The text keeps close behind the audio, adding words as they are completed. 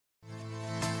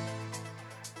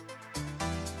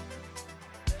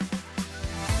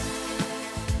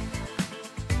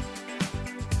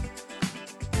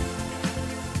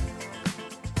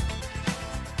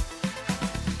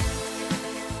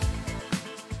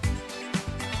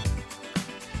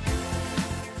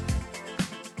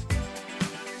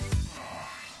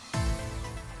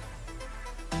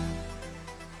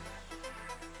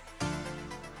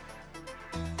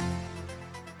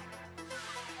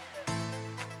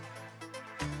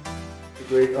It's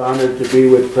a great honor to be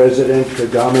with President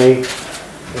Kagame.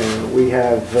 We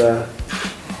have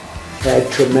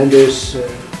had tremendous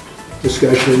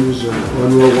discussions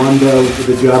on Rwanda.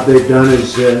 The job they've done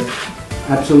is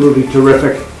absolutely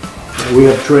terrific. We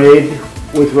have trade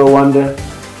with Rwanda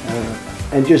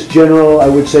and just general, I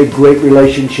would say, great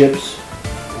relationships.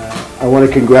 I want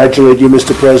to congratulate you,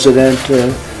 Mr. President,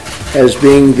 as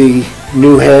being the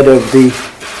new head of the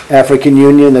African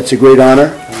Union. That's a great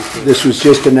honor. This was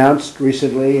just announced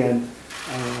recently, and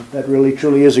that really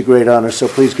truly is a great honor. So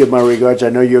please give my regards. I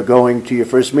know you're going to your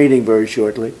first meeting very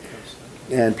shortly,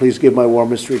 and please give my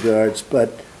warmest regards.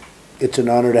 But it's an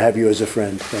honor to have you as a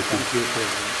friend. Thank you.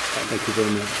 Thank you very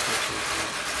much.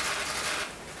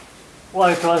 Well,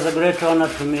 it was a great honor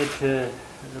to meet the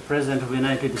President of the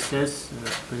United States,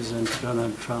 President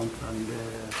Donald Trump, and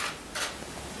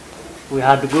we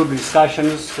had good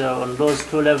discussions on those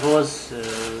two levels.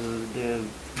 The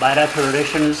bilateral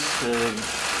relations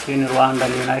between Rwanda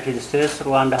and the United States.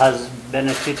 Rwanda has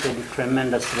benefited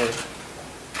tremendously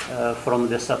from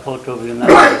the support of the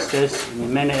United States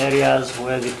in many areas,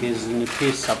 whether it is in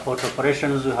peace support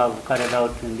operations we have carried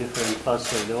out in different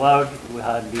parts of the world. We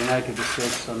had the United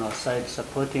States on our side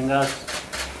supporting us.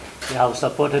 They have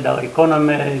supported our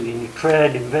economy in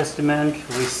trade, investment.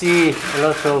 We see a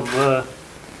lot of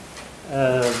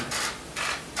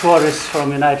tourists from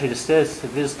the United States,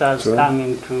 visitors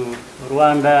coming to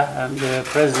Rwanda, and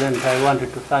President, I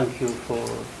wanted to thank you for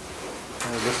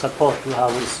the support we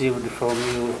have received from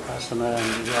you personally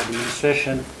and the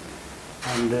administration.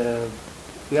 And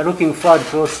we are looking forward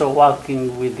to also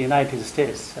working with the United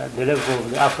States at the level of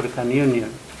the African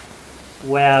Union,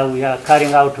 where we are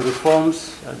carrying out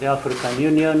reforms at the African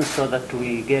Union so that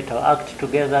we get our act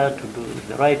together to do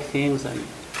the right things, and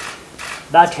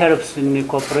that helps in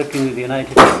cooperating with the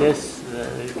United States.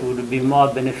 It would be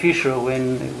more beneficial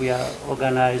when we are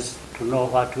organized to know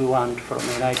what we want from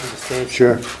the United States.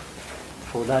 Sure.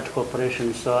 For that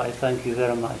cooperation, so I thank you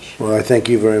very much. Well, I thank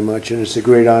you very much, and it's a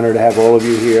great honor to have all of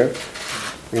you here.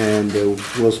 And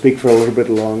we'll speak for a little bit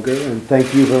longer, and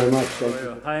thank you very much. Thank you.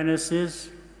 Your Highnesses,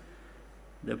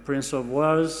 the Prince of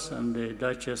Wales and the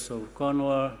Duchess of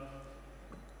Cornwall,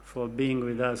 for being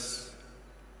with us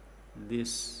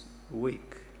this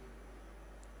week.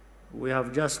 We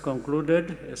have just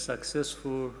concluded a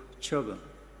successful CHOGM,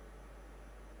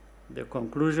 the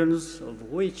conclusions of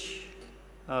which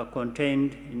are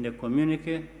contained in the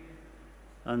communique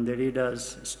and the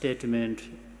leader's statement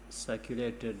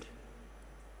circulated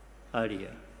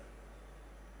earlier.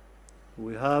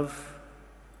 We have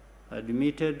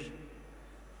admitted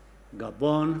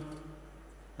Gabon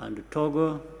and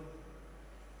Togo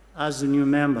as new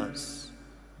members,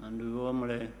 and we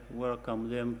warmly welcome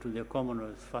them to the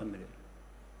Commonwealth family.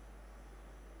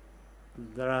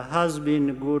 There has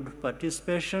been good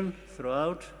participation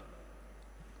throughout,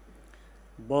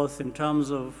 both in terms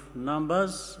of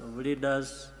numbers of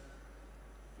leaders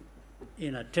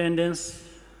in attendance,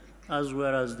 as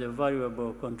well as the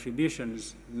valuable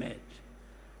contributions made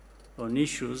on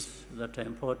issues that are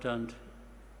important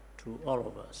to all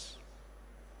of us.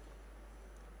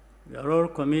 We are all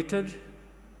committed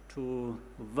to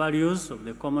values of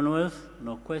the Commonwealth,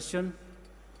 no question,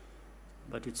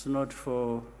 but it's not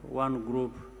for one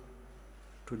group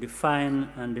to define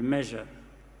and measure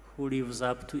who lives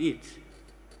up to it.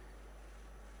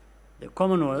 The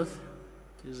Commonwealth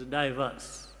is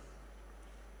diverse,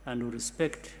 and we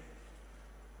respect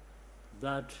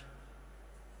that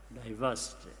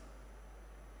diversity.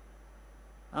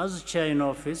 As chair in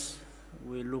office,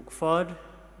 we look forward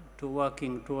to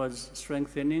working towards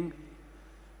strengthening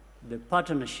the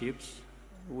partnerships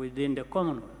within the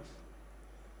Commonwealth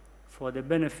for the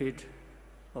benefit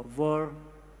of all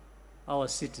our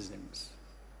citizens.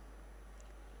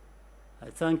 I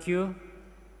thank you.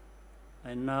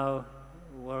 I now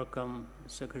welcome the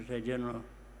Secretary General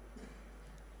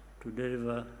to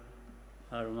deliver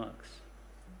our remarks.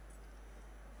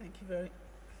 Thank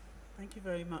you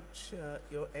very much,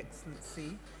 Your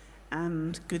Excellency,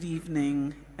 and good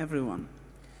evening, everyone.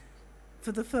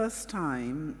 For the first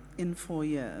time in 4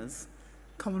 years,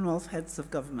 Commonwealth heads of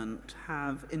government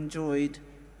have enjoyed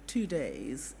 2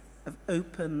 days of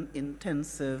open,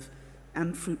 intensive,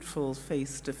 and fruitful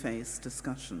face-to-face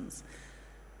discussions.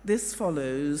 This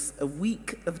follows a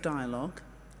week of dialogue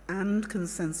and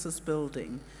consensus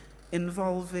building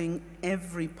involving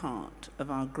every part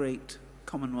of our great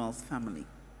Commonwealth family.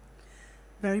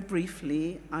 Very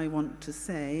briefly, I want to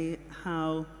say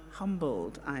how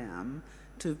humbled I am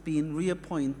to have been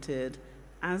reappointed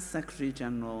as Secretary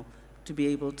General to be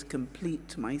able to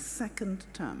complete my second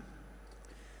term.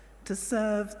 To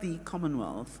serve the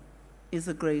Commonwealth is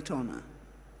a great honor,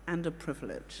 and a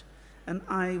privilege, and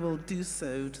I will do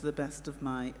so to the best of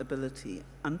my ability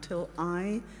until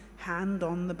I hand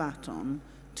on the baton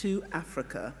to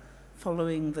Africa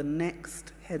following the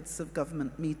next Heads of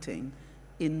Government meeting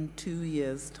in 2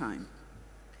 years' time.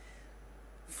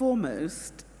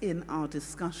 Foremost in our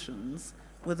discussions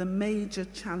were the major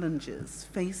challenges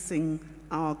facing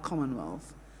our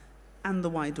Commonwealth and the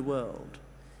wider world,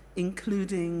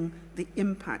 including the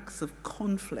impacts of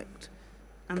conflict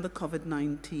and the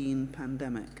COVID-19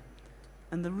 pandemic,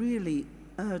 and the really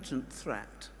urgent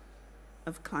threat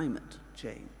of climate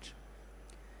change.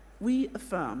 We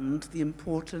affirmed the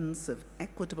importance of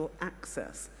equitable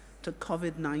access to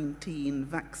COVID-19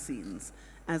 vaccines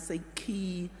as a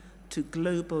key to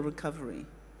global recovery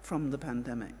from the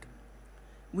pandemic.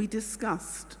 We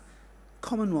discussed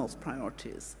Commonwealth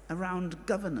priorities around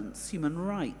governance, human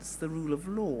rights, the rule of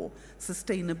law,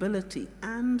 sustainability,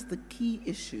 and the key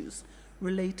issues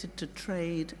related to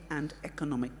trade and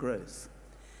economic growth.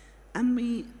 And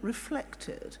we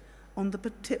reflected on the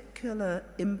particular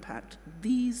impact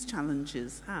these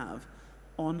challenges have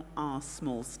on our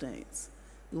small states.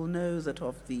 You'll know that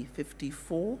of the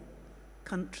 54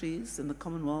 countries in the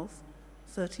Commonwealth,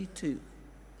 32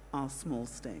 are small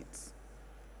states.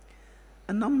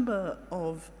 A number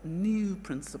of new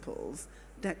principles,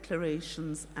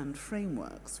 declarations, and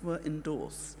frameworks were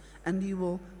endorsed, and you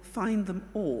will find them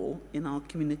all in our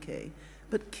communiqué,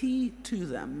 but key to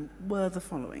them were the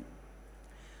following.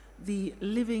 The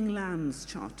Living Lands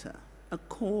Charter, a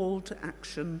call to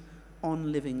action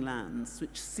on living lands,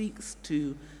 which seeks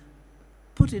to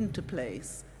put into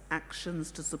place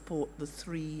actions to support the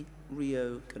 3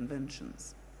 Rio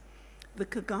Conventions. The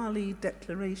KAGAME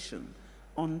Declaration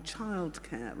on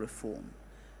childcare reform,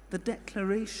 the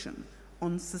Declaration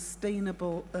on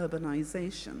sustainable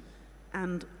urbanization,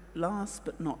 and last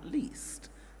but not least,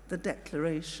 the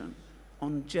Declaration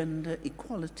on gender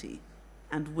equality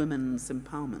and women's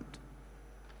empowerment.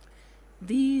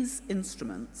 These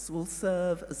instruments will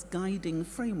serve as guiding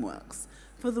frameworks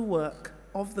for the work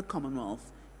of the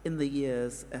Commonwealth in the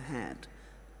years ahead,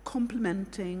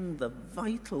 complementing the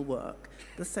vital work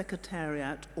the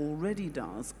Secretariat already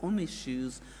does on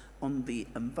issues on the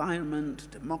environment,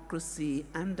 democracy,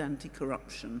 and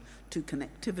anti-corruption, to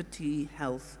connectivity,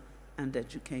 health, and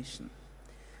education.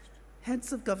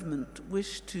 Heads of government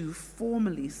wish to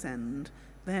formally send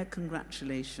their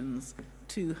congratulations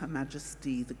to Her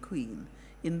Majesty the Queen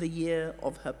in the year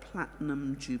of her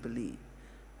Platinum Jubilee,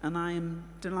 and I am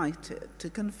delighted to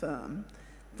confirm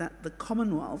that the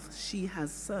Commonwealth she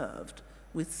has served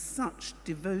with such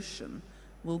devotion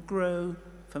will grow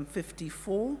from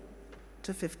 54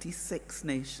 to 56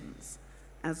 nations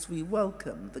as we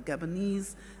welcome the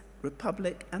Gabonese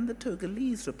Republic and the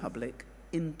Togolese Republic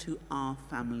into our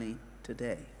family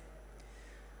today.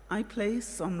 I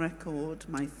place on record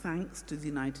my thanks to the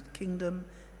United Kingdom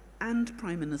and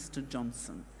Prime Minister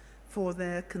Johnson for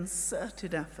their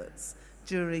concerted efforts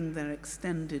during their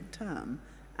extended term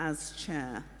as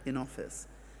chair in office.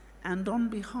 And on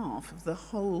behalf of the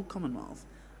whole Commonwealth,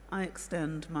 I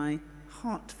extend my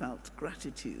heartfelt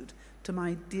gratitude to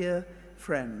my dear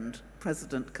friend,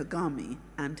 President Kagame,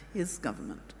 and his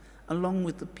government, along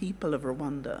with the people of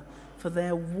Rwanda, for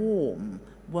their warm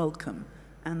welcome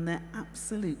and their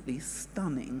absolutely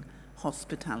stunning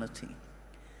hospitality.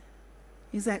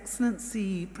 His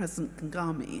Excellency President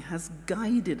Kagame has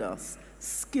guided us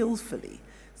skillfully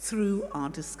through our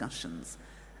discussions,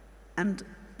 and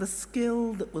the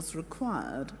skill that was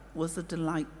required was a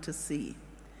delight to see.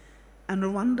 And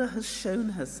Rwanda has shown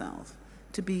herself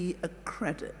to be a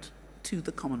credit to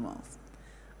the Commonwealth.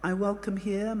 I welcome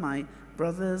here my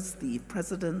brothers, the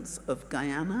presidents of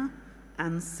Guyana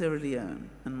and Sierra Leone,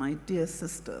 and my dear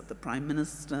sister, the Prime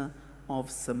Minister of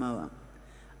Samoa.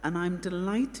 And I'm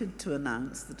delighted to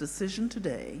announce the decision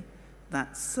today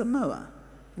that Samoa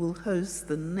will host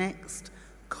the next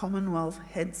Commonwealth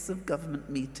Heads of Government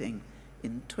meeting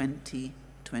in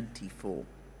 2024.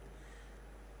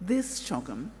 This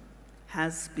CHOGM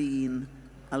has been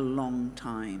a long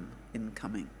time in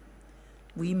coming.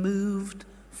 We moved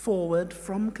forward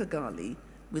from Kigali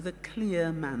with a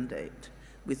clear mandate,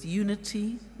 with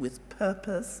unity, with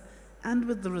purpose, and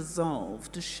with the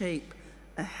resolve to shape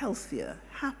a healthier,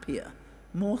 happier,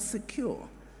 more secure,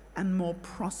 and more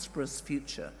prosperous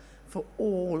future for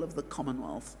all of the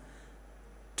Commonwealth,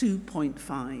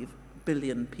 2.5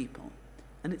 billion people.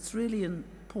 And it's really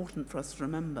important for us to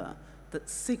remember that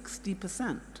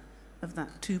 60% of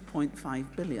that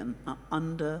 2.5 billion are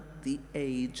under the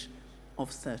age of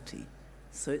 30.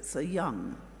 So it's a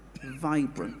young,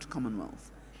 vibrant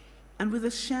Commonwealth. And with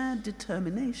a shared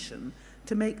determination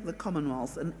to make the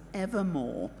Commonwealth an ever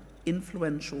more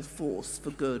influential force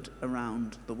for good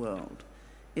around the world.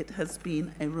 It has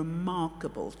been a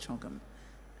remarkable CHOGM,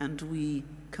 and we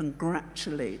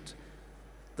congratulate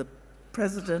the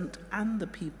President and the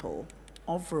people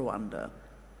of Rwanda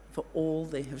for all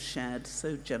they have shared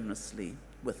so generously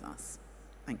with us.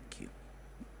 Thank you.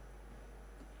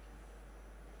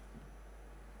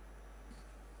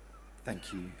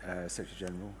 Thank you, Secretary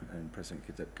General and President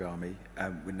KAGAME.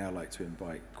 We'd now like to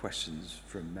invite questions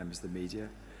from members of the media.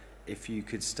 If you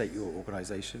could state your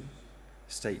organisation,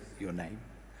 state your name,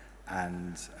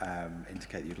 and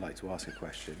indicate that you'd like to ask a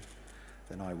question,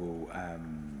 then I will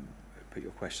put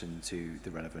your question to the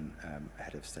relevant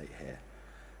head of state here.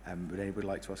 Would anybody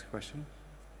like to ask a question?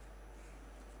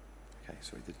 Okay,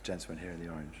 sorry, the gentleman here in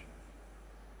the orange.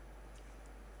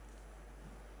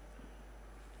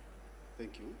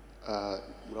 Thank you.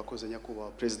 Murakoze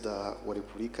nyakubahwa Perezida wa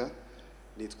Repubulika,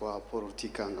 nitwa Paul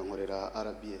Rutikanga nkorera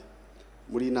RBA.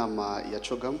 Muri inama ya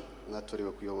CHOGM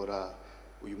mwatorewe kuyobora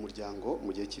uyu muryango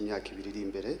mu gihe cy'imyaka 2 iri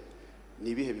imbere. Ni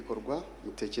ibihe bikorwa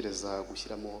mutekereza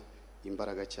gushyiramo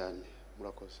imbaraga cyane?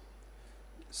 Murakoze.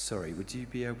 Sorry, would you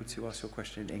be able to ask your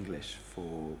question in English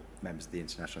for members of the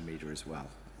international media as well?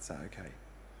 Is that okay?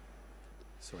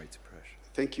 Sorry to push.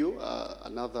 Thank you.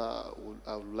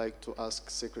 I would like to ask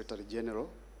Secretary General.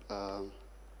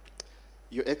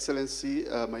 Your Excellency,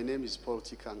 my name is Paul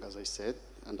Tikang, as I said,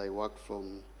 and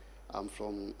I'm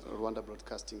from Rwanda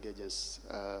Broadcasting Agency.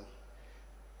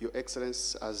 Your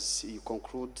Excellency, as you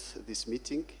conclude this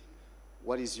meeting,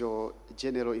 what is your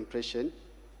general impression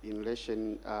in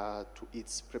relation to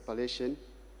its preparation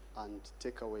and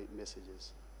takeaway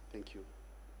messages? Thank you.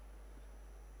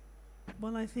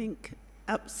 Well, I think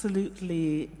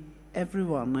absolutely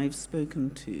everyone I've spoken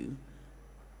to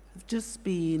have just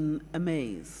been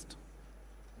amazed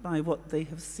by what they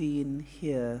have seen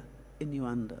here in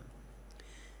Rwanda.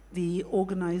 The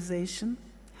organization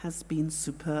has been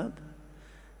superb.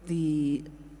 The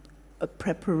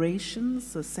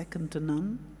preparations are second to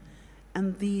none.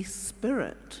 And the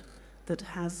spirit that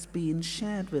has been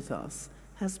shared with us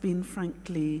has been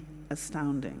frankly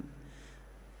astounding.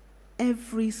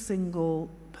 Every single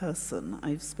person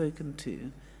I've spoken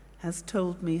to has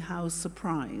told me how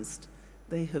surprised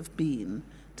they have been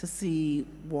to see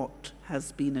what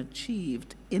has been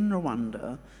achieved in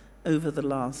Rwanda over the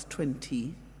last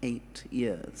 28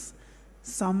 years.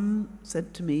 Some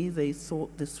said to me they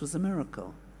thought this was a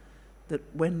miracle, that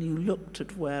when you looked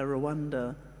at where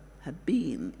Rwanda had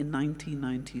been in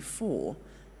 1994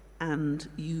 and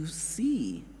you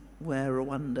see where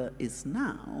Rwanda is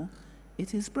now,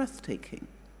 it is breathtaking.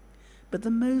 But the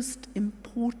most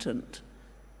important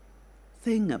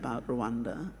thing about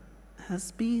Rwanda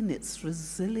has been its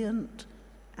resilient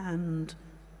and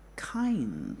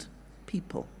kind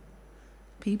people.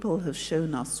 People have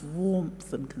shown us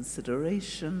warmth and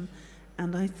consideration,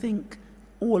 and I think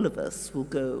all of us will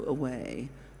go away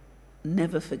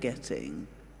never forgetting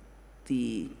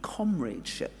the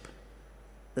comradeship,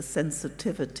 the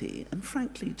sensitivity, and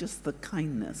frankly just the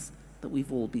kindness that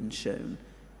we've all been shown.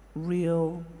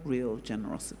 Real, real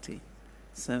generosity.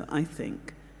 So I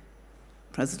think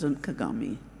President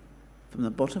Kagame, from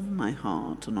the bottom of my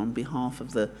heart and on behalf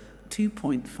of the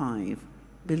 2.5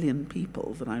 billion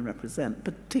people that I represent,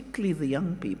 particularly the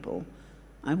young people,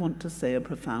 I want to say a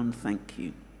profound thank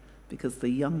you, because the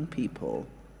young people,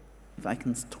 if I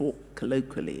can talk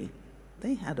colloquially,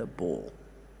 they had a ball.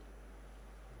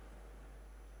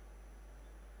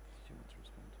 Do you want to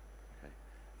respond? Okay,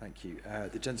 thank you.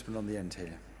 The gentleman on the end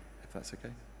here, if that's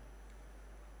okay.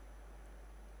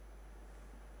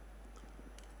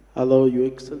 Hello, Your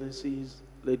Excellencies,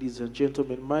 ladies and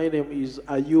gentlemen. My name is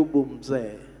Ayubu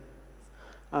Mzee,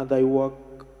 and I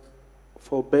work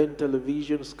for Ben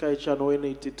Television, Sky Channel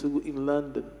N82 in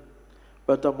London,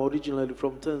 but I'm originally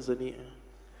from Tanzania.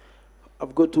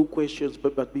 I've got two questions,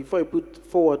 but before I put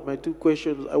forward my two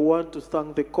questions, I want to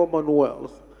thank the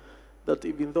Commonwealth, that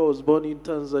even though I was born in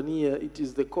Tanzania, it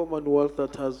is the Commonwealth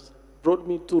that has brought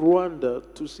me to Rwanda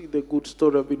to see the good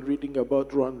story I've been reading about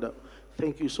Rwanda.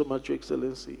 Thank you so much, Your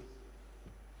Excellency.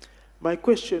 My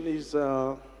question is,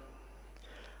 I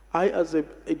as a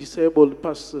disabled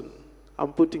person,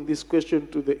 I'm putting this question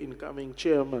to the incoming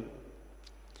chairman.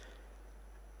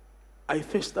 I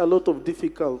faced a lot of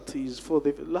difficulties. For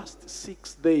the last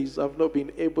 6 days, I've not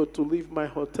been able to leave my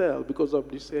hotel because I'm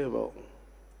disabled.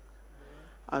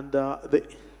 And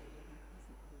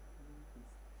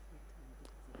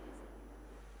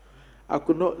I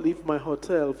could not leave my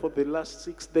hotel for the last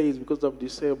 6 days because I'm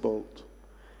disabled.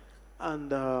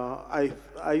 And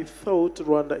I thought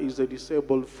Rwanda is a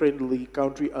disabled-friendly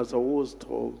country, as I was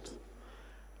told.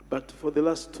 but for the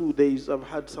last 2 days, I've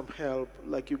had some help,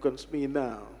 like you can see me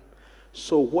now.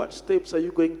 So what steps are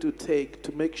you going to take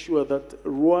to make sure that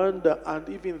Rwanda and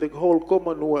even the whole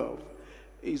Commonwealth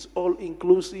is all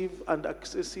inclusive and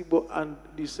accessible and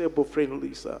disabled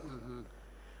friendly, sir?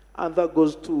 And that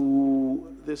goes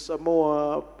to the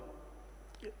Samoa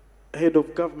head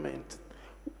of government.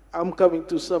 I'm coming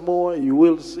to Samoa, you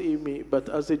will see me, but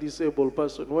as a disabled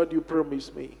person, what do you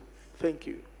promise me? Thank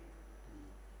you.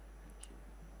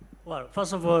 Well,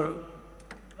 first of all,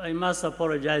 I must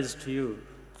apologize to you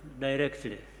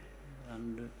directly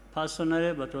and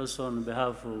personally, but also on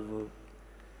behalf of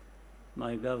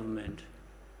my government.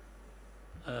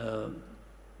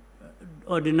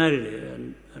 Ordinarily,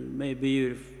 and maybe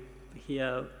you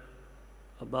hear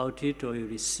about it or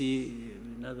you see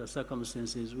in other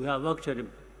circumstances, we have actually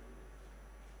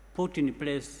put in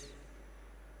place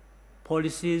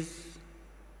policies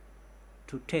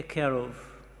to take care of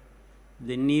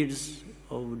the needs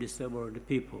of disabled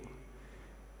people,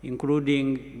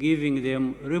 including giving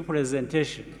them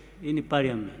representation in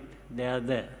parliament. They are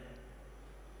there.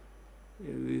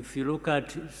 If you look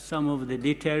at some of the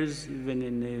details, even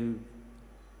in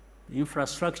the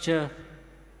infrastructure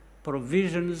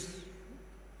provisions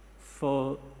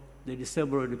for the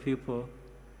disabled people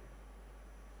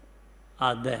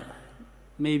are there.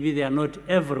 Maybe they are not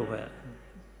everywhere,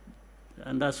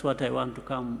 and that's what I want to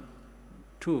come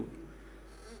to.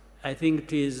 I think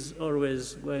it is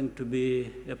always going to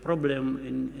be a problem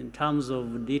in terms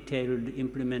of detailed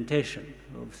implementation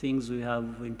of things we have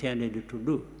intended to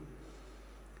do.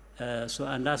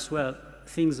 And that's where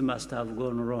things must have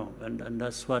gone wrong, and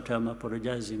that's what I'm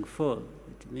apologizing for.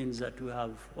 It means that we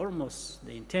have almost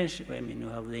the intention, we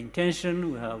have the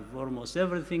intention, we have almost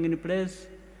everything in place,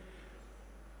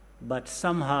 but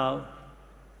somehow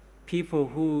people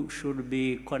who should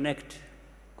be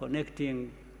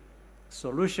connecting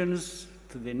solutions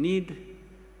to the need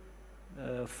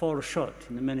fall short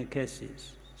in many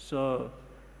cases. So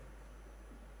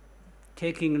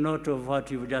taking note of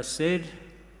what you've just said,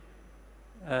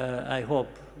 I hope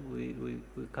we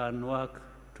can work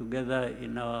together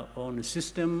in our own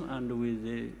system and with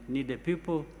the needed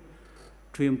people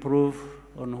to improve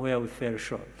on where we fell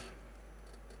short.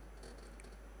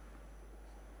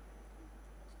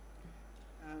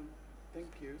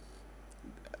 Thank you.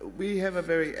 We have a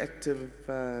very active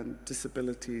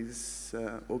disabilities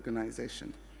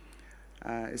organization,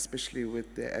 especially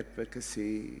with their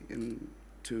advocacy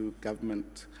to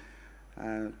government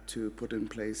to put in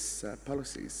place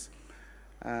policies.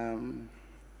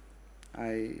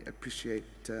 I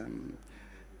appreciate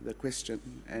the question,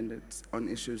 and it's on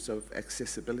issues of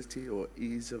accessibility or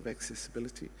ease of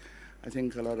accessibility. I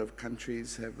think a lot of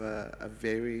countries have a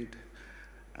varied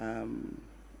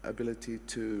ability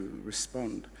to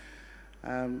respond.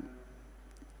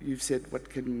 You've said, what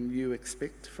can you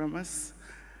expect from us?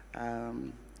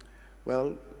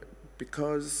 Well,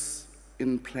 because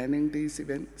in planning these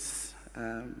events,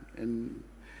 and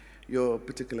your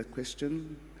particular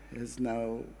question is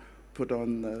now put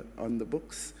on the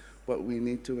books, what we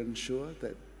need to ensure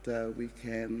that we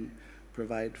can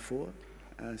provide for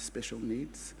special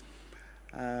needs.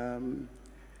 And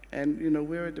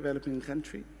we're a developing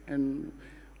country, and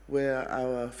where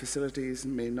our facilities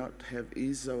may not have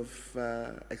ease of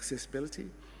accessibility,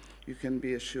 you can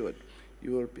be assured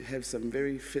you will have some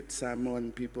very fit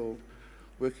Samoan people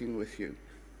working with you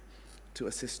to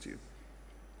assist you.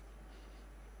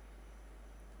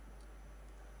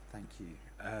 Thank you.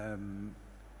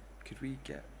 Could we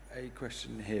get a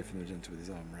question here from the gentleman with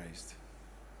his arm raised?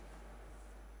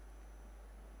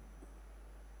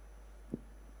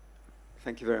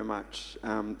 Thank you very much,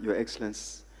 Your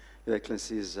Excellencies,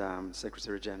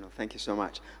 Secretary General. Thank you so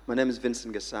much. My name is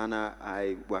Vincent Gasana.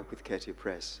 I work with KT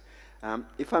Press.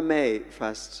 If I may,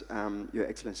 first, Your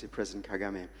Excellency President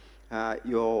Kagame,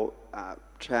 your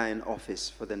chair in office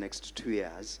for the next 2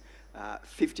 years,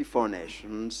 54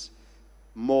 nations,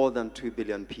 more than 2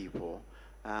 billion people,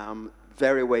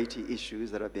 very weighty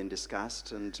issues that have been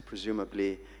discussed, and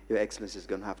presumably Your Excellency is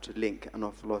going to have to link an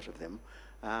awful lot of them.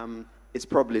 It's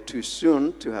probably too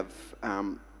soon to have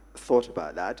thought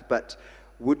about that, but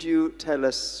would you tell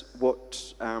us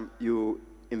what you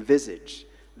envisage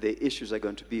the issues are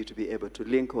going to be able to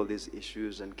link all these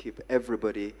issues and keep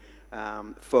everybody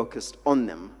focused on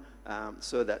them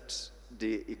so that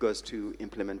it goes to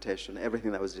implementation.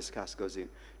 Everything that was discussed goes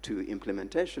into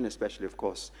implementation, especially, of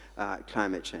course,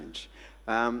 climate change.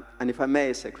 And if I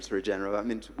may, Secretary General, I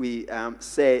mean, we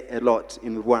say a lot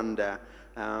in Rwanda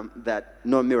that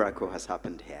no miracle has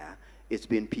happened here. It's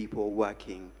been people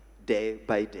working day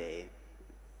by day,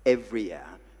 every year,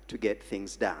 to get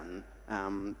things done.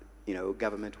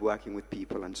 government working with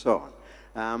people and so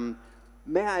on.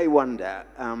 May I wonder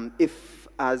if,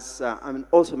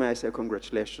 also may I say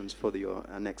congratulations for your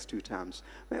next 2 terms.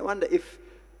 May I wonder if,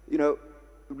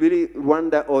 really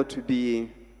Rwanda ought to be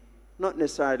not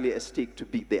necessarily a stick to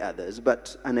beat the others,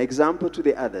 but an example to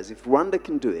the others. If Rwanda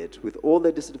can do it with all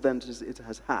the disadvantages it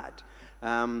has had,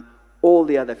 all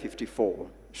the other 54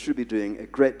 should be doing a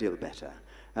great deal better.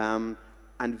 And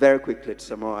very quickly to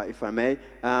Samoa, if I may,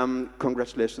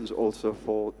 congratulations also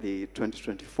for the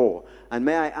 2024. And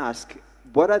may I ask,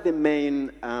 what are the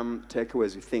main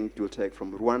takeaways you think you'll take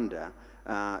from Rwanda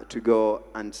to go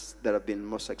and that have been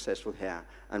most successful here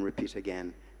and repeat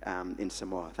again in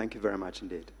Samoa? Thank you very much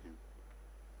indeed.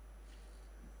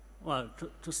 Well,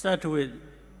 to start with,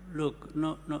 look,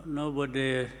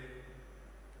 nobody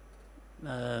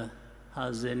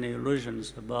has any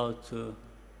illusions about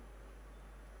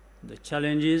the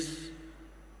challenges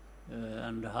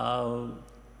and how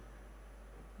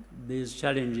these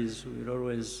challenges will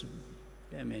always,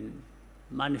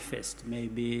 manifest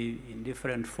maybe in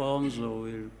different forms or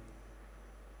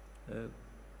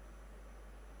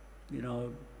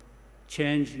will,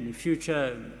 change in the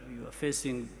future. You are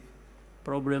facing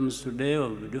problems today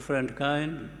of a different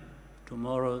kind.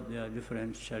 Tomorrow there are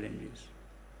different challenges.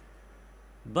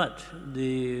 But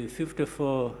the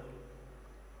 54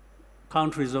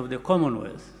 countries of the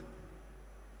Commonwealth,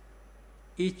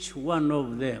 each one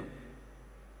of them,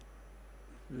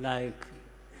 like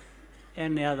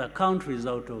any other countries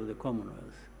out of the Commonwealth,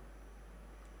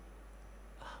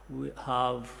 we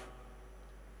have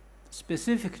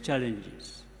specific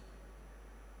challenges,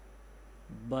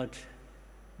 but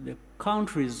the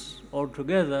countries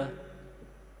altogether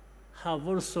have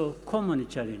also common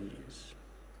challenges.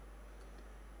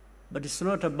 But it's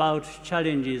not about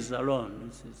challenges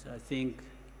alone. I think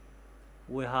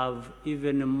we have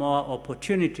even more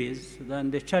opportunities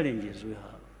than the challenges we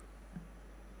have.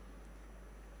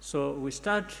 So we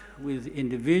start with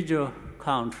individual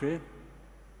country,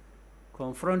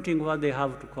 confronting what they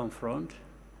have to confront,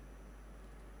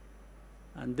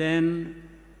 and then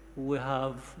we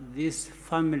have this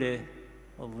family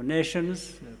of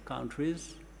nations,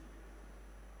 countries,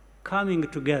 coming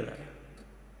together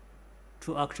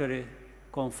to actually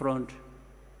confront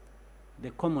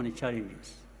the common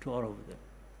challenges to all of them.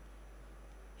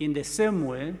 In the same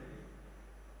way,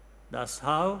 that's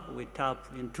how we tap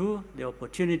into the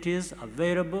opportunities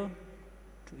available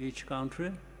to each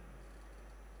country,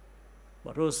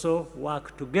 but also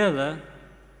work together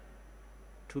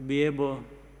to be able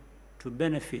to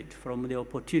benefit from the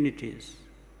opportunities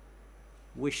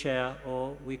we share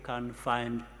or we can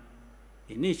find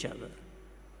in each other.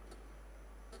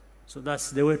 So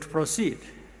that's the way to proceed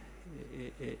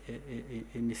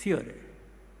in the theory.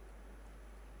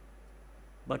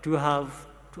 But we have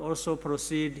to also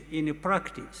proceed in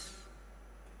practice.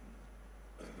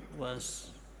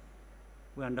 Once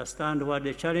we understand what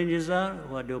the challenges are,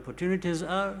 what the opportunities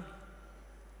are,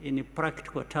 in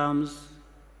practical terms,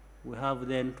 we have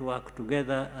then to work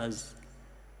together as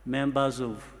members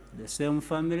of the same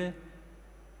family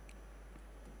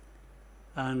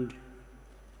and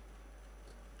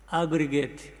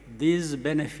aggregate these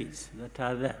benefits that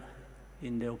are there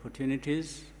in the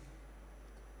opportunities,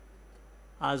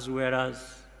 as well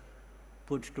as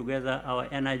put together our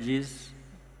energies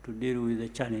to deal with the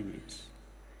challenges.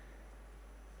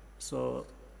 So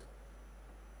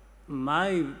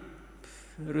my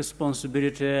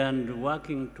responsibility and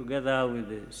working together with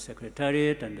the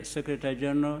Secretariat and the Secretary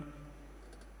General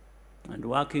and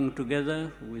working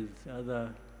together with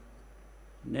other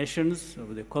nations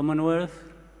of the Commonwealth,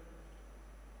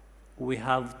 we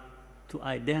have to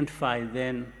identify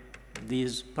then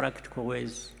these practical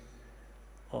ways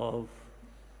of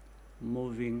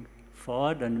moving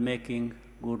forward and making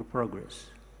good progress.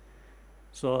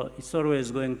 So it's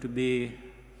always going to be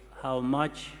how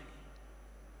much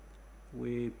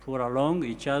we pull along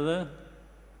each other,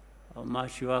 how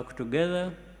much we work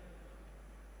together,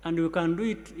 and we can do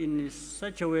it in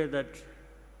such a way that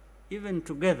even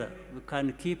together we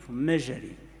can keep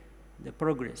measuring the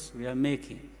progress we are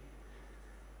making,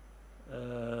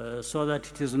 so that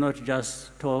it is not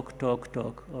just talk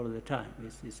all the time.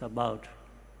 It's about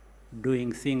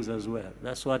doing things as well.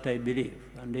 That's what I believe.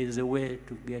 And there is a way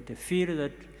to get a feel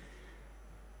that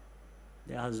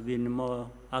there has been more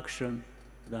action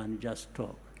than just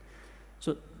talk.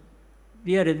 So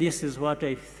really this is what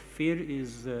I feel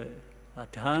is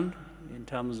at hand in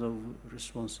terms of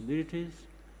responsibilities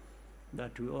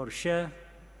that we all share.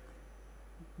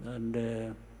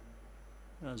 And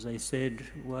as I said,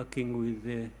 working with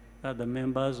the other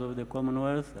members of the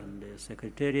Commonwealth and the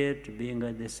Secretariat being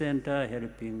at the center,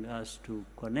 helping us to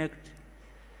connect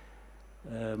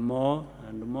more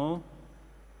and more.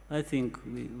 I think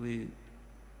we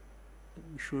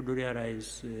should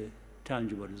realize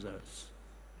tangible results.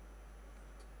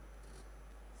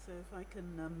 So if I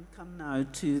can come now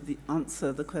to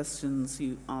answer the questions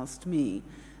you asked me.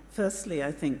 Firstly,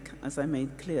 I think, as I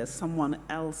made clear, someone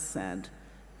else said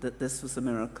that this was a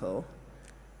miracle.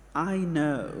 I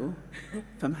know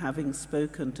from having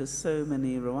spoken to so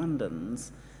many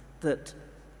Rwandans that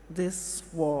this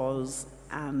was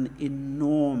an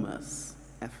enormous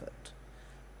effort,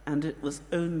 and it was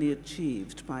only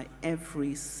achieved by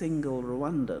every single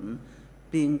Rwandan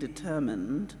being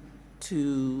determined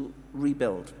to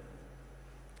rebuild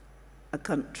a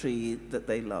country that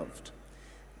they loved.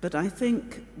 But I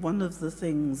think one of the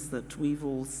things that we've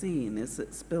all seen is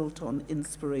it's built on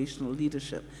inspirational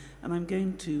leadership. And I'm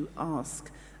going to ask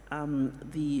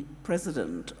the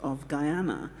president of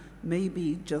Guyana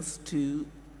maybe just to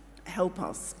help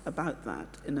us about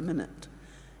that in a minute.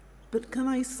 But can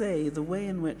I say the way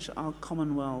in which our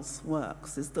Commonwealth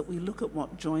works is that we look at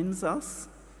what joins us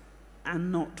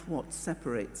and not what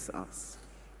separates us.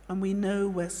 And we know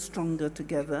we're stronger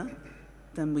together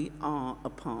than we are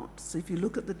apart. So if you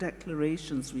look at the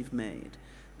declarations we've made,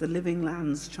 the Living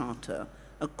Lands Charter,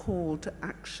 a call to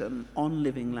action on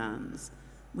living lands,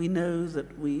 we know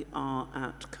that we are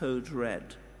at code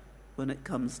red when it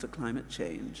comes to climate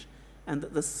change, and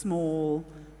that the small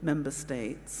member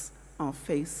states are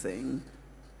facing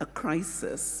a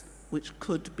crisis which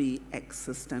could be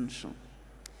existential.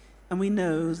 And we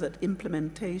know that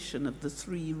implementation of the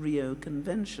 3 Rio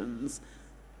Conventions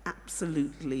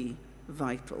absolutely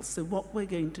vital. So what we're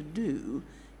going to do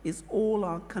is all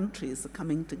our countries are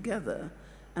coming together,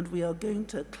 and we are going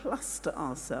to cluster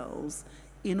ourselves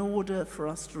in order for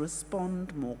us to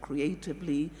respond more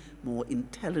creatively, more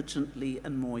intelligently,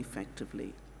 and more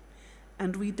effectively.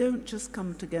 And we don't just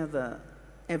come together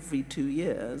every 2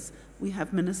 years. We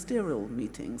have ministerial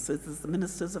meetings. So the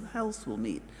ministers of health will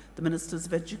meet, the ministers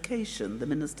of education, the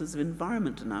ministers of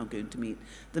environment are now going to meet,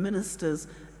 the ministers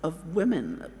of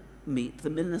women meet, the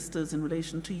ministers in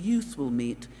relation to youth will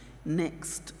meet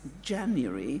next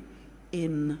January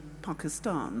in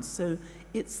Pakistan. So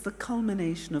it's the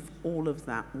culmination of all of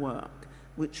that work,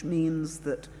 which means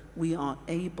that we are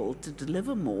able to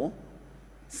deliver more,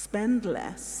 spend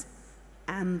less,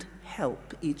 and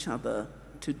help each other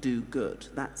to do good.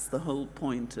 That's the whole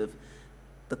point of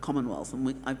the Commonwealth.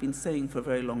 And I've been saying for a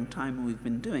very long time, and we've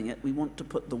been doing it, we want to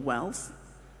put the wealth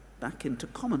back into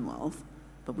Commonwealth,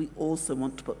 but we also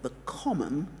want to put the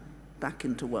common back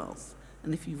into wealth.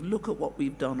 And if you look at what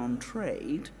we've done on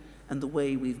trade and the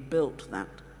way we've built that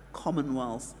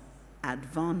Commonwealth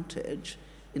advantage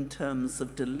in terms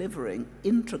of delivering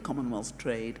intra-Commonwealth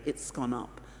trade, it's gone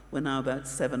up. We're now about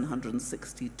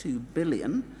 762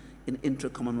 billion in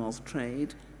intra-Commonwealth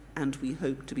trade, and we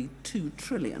hope to be 2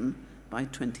 trillion by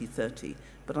 2030.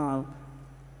 But I'll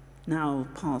now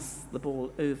pass the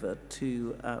ball over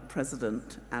to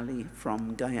President Ali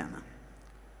from Guyana.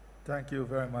 Thank you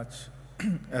very much,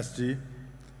 SG.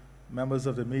 Members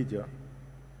of the media,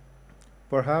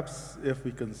 perhaps if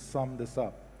we can sum this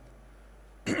up,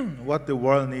 what the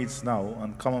world needs now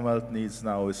and Commonwealth needs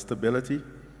now is stability,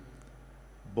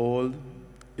 bold,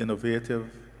 innovative,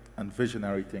 and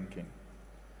visionary thinking.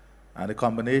 And the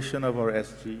combination of our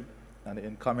SG and the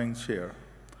incoming chair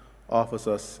offers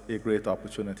us a great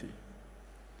opportunity.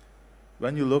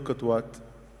 When you look at what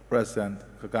President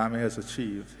Kagame has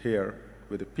achieved here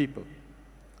with the people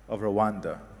of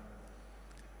Rwanda,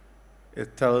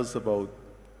 it tells about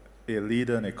a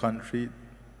leader in a country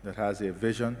that has a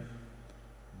vision,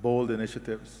 bold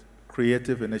initiatives,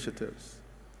 creative initiatives.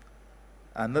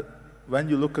 And that, when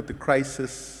you look at the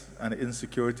crisis and the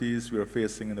insecurities we are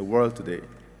facing in the world today,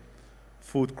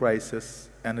 food crisis,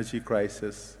 energy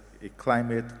crisis, a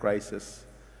climate crisis,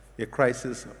 a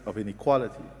crisis of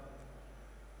inequality,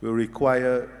 will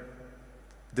require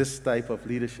this type of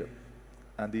leadership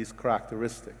and these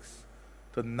characteristics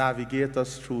to navigate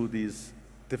us through these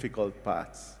difficult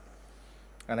paths.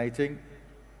 And I think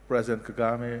President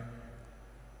Kagame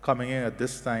coming in at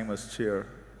this time as chair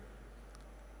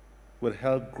will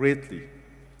help greatly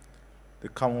the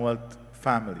Commonwealth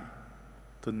family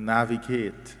to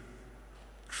navigate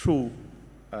through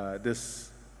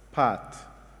this path,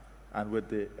 and with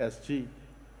the SG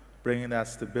bringing that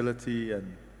stability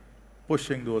and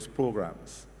pushing those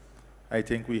programs, I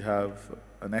think we have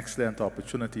an excellent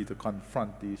opportunity to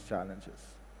confront these challenges.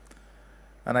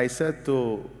 And I said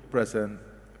to President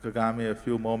Kagame a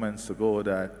few moments ago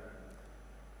that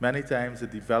many times the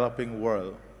developing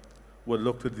world would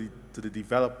look to the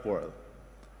developed world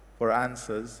for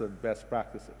answers and best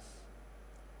practices.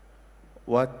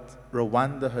 What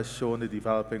Rwanda has shown the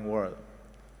developing world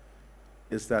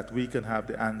is that we can have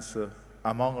the answer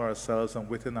among ourselves and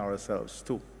within ourselves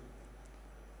too.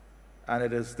 And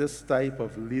it is this type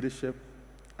of leadership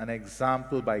and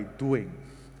example by doing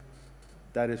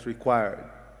that is required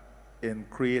in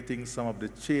creating some of the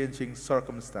changing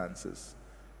circumstances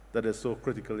that is so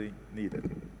critically needed.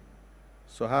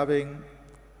 So having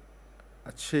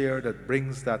a chair that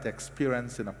brings that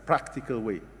experience in a practical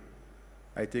way,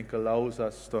 I think allows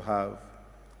us to have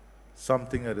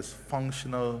something that is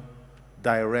functional,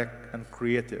 direct, and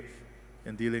creative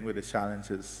in dealing with the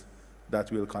challenges that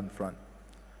we'll confront.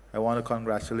 I want to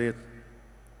congratulate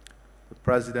the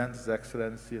President, His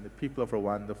Excellency, and the people of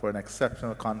Rwanda for an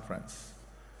exceptional conference,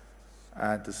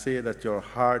 and to say that your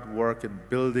hard work in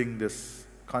building this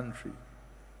country,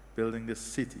 building this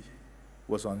city,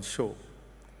 was on show,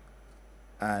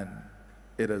 and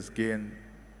it has gained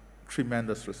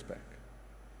tremendous respect.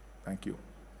 Thank you.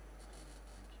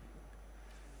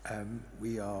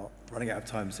 We are running out of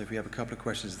time, so if we have a couple of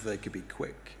questions, they could be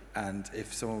quick. And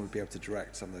if someone would be able to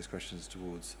direct some of those questions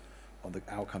towards on the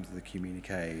outcomes of the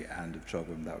communique and of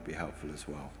CHOGM, that would be helpful as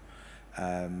well.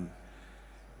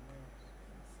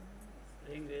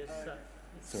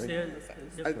 Sorry?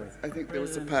 I think there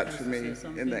was a part for me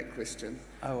in that question.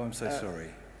 Oh, I'm so sorry.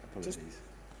 Apologies.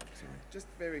 Just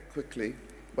very quickly,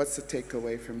 what's the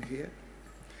takeaway from here?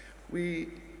 We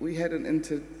had an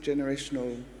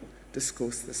intergenerational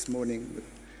discourse this morning with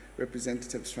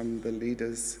representatives from the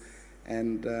leaders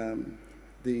and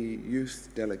the youth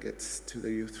delegates to the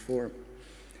Youth Forum.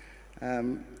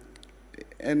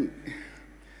 And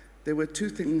there were two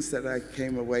things that I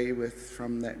came away with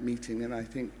from that meeting, and I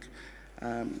think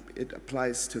it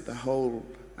applies to the whole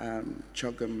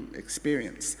CHOGM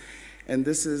experience. And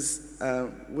this is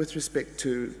with respect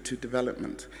to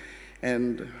development.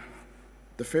 And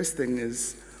the first thing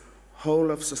is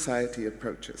whole of society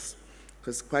approaches,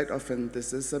 because quite often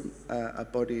this is a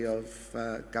body of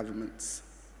governments.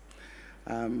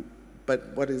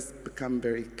 But what has become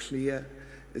very clear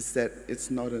is that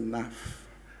it's not enough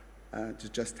to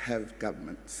just have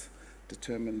governments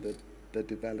determine the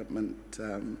development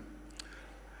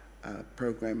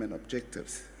program and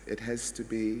objectives. It has to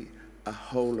be a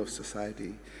whole of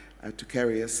society to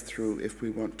carry us through if we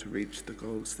want to reach the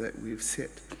goals that we've set.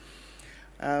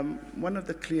 One of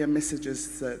the clear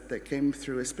messages that came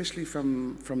through, especially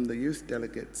from the youth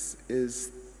delegates,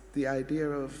 is the idea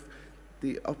of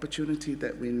the opportunity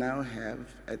that we now have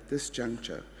at this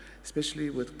juncture, especially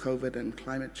with COVID and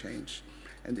climate change,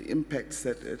 and the impacts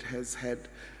that it has had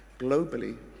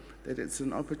globally, that it's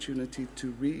an opportunity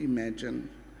to reimagine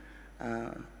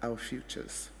our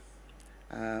futures.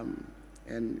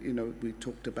 And, you know, we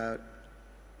talked about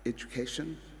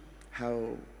education,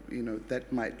 how, you know,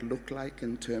 that might look like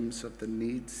in terms of the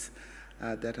needs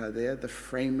that are there, the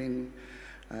framing,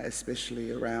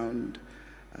 especially around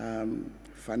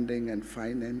funding and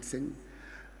financing.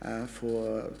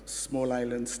 For small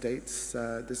island states,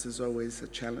 this is always a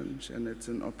challenge, and it's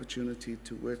an opportunity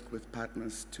to work with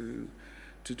partners to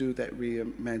do that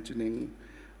reimagining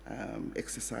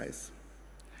exercise.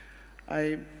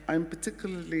 I'm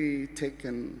particularly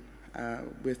taken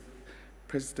with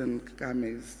President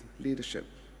Kagame's leadership.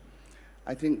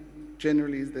 I think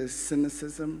generally there's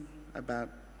cynicism about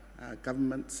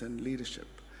governments and leadership.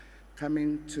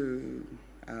 Coming to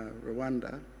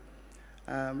Rwanda,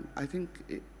 I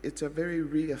think it's a very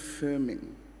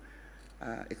reaffirming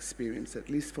experience, at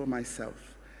least for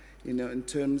myself, you know, in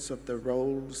terms of the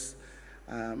roles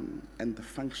and the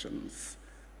functions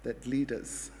that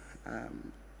leaders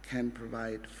can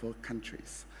provide for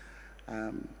countries.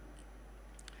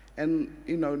 And,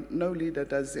 you know, no leader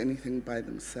does anything by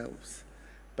themselves,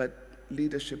 but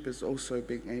leadership is also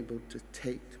being able to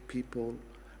take people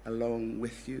along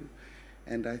with you.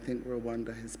 And I think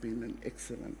Rwanda has been an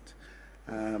excellent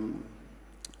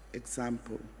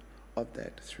example of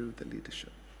that through the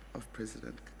leadership of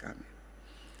President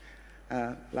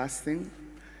Kagame. Last thing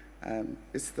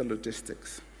is the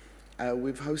logistics.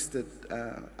 We've hosted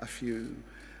a few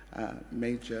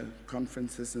major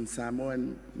conferences in Samoa,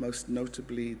 and most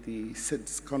notably the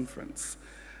SIDS conference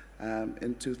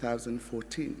in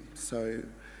 2014. So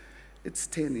it's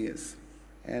 10 years.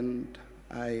 And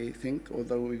I think,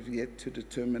 although we've yet to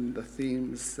determine the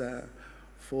themes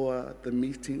for the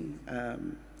meeting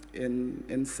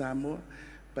in Samoa,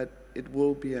 but it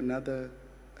will be another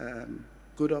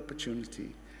good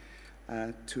opportunity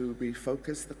to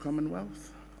refocus the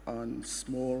Commonwealth on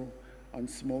small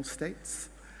states,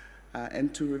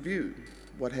 and to review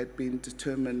what had been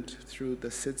determined through the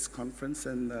SIDS conference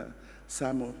and the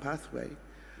Samoa pathway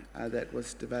that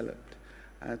was developed,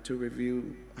 to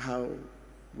review how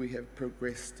we have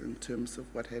progressed in terms of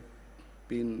what had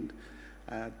been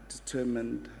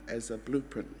determined as a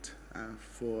blueprint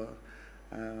for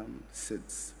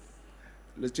SIDS.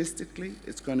 Logistically,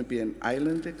 it's going to be an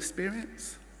island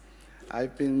experience.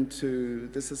 I've been to,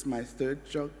 this is my third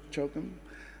CHOGM.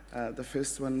 The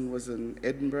first one was in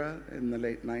Edinburgh in the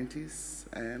late 90s,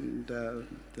 and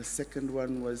the second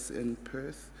one was in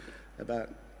Perth about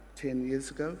 10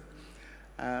 years ago.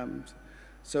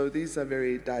 So these are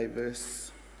very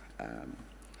diverse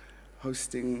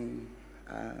hosting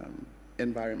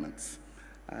environments.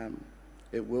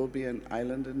 It will be an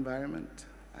island environment,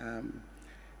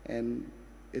 and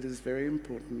it is very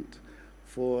important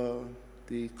for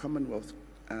the Commonwealth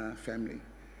family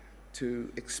to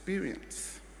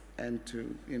experience and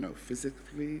to,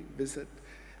 physically visit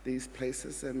these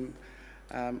places. And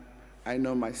I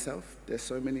know myself, there's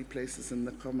so many places in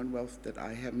the Commonwealth that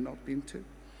I have not been to,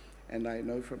 and I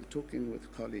know from talking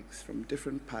with colleagues from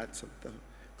different parts of the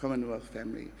Commonwealth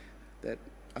family that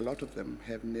a lot of them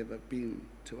have never been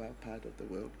to our part of the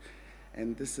world.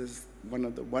 And this is one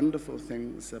of the wonderful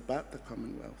things about the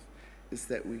Commonwealth, is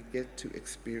that we get to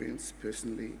experience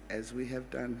personally, as we have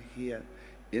done here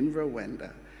in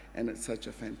Rwanda, and it's such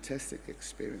a fantastic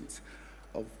experience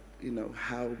of,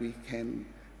 how we can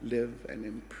live and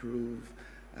improve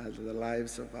the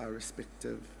lives of our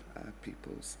respective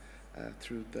peoples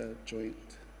through the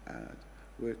joint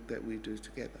work that we do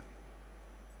together.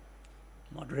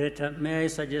 Moderator, may I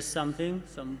suggest something,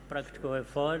 some practical way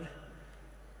forward?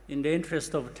 In the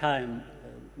interest of time,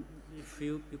 if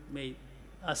you may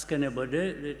ask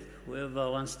anybody,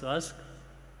 whoever wants to ask,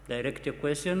 direct a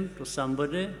question to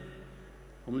somebody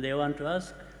whom they want to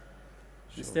ask. Sure.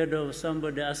 Instead of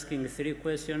somebody asking 3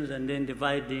 questions and then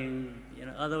dividing,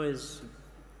 otherwise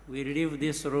we leave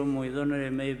this room with only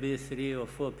maybe 3 or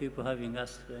 4 people having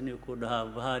asked, and you could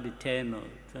have had 10 or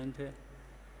 20.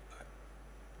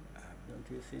 Don't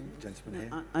you think? Gentleman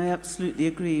here. I absolutely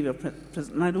agree,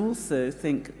 President. I'd also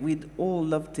think we'd all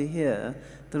love to hear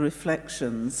the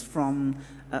reflections from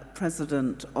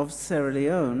President of Sierra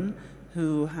Leone,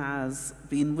 who has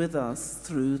been with us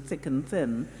through thick and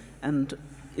thin. And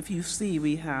if you see,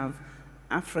 we have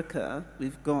Africa,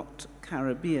 we've got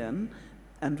Caribbean,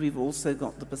 and we've also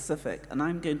got the Pacific. And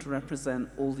I'm going to represent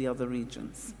all the other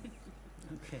regions.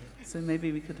 Okay. So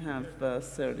maybe we could have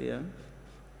Sierra Leone.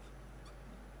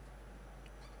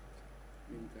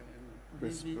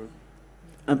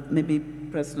 Maybe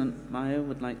President Maya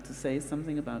would like to say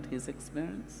something about his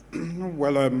experience.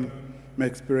 Well, my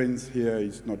experience here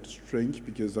is not strange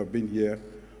because I've been here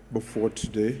before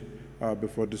today,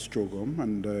 before this CHOGM,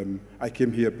 and I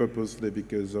came here purposely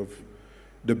because of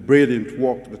the brilliant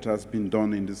work that has been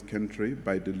done in this country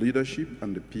by the leadership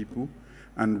and the people.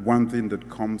 And one thing that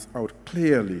comes out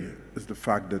clearly is the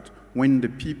fact that when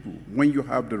you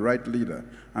have the right leader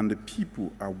and the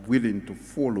people are willing to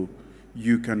follow,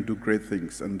 you can do great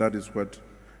things. And that is what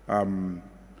Rwanda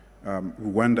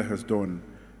has done.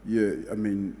 Yeah, I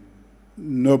mean,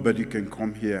 nobody can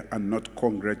come here and not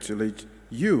congratulate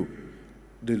you.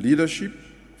 The leadership,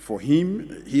 for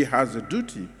him, he has a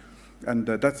duty. And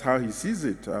that's how he sees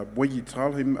it. When you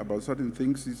tell him about certain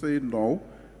things, he says, no,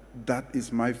 that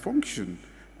is my function.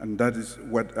 And that is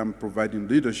what I'm providing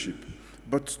leadership.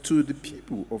 But to the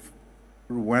people of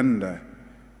Rwanda,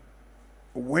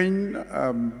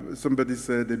 when somebody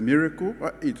said a miracle,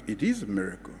 it is a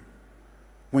miracle.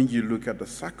 When you look at the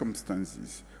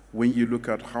circumstances, when you look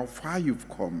at how far you've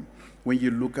come, when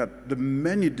you look at the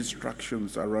many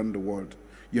distractions around the world,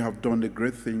 you have done a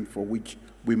great thing for which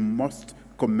we must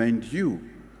commend you.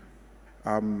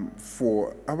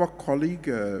 For our colleague,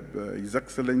 His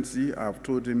Excellency, I've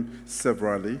told him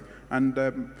severally, and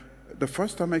the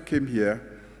first time I came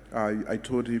here, I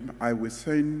told him I will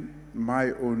send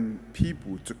my own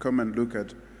people to come and look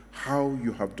at how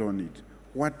you have done it.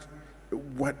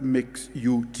 What makes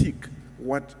you tick?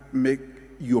 What makes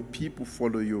your people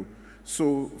follow you?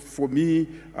 So for me,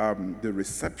 the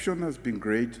reception has been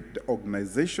great. The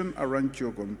organization around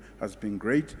CHOGM has been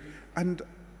great. And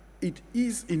it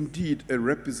is indeed a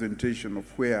representation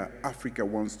of where Africa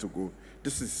wants to go.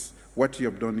 This is what you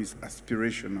have done is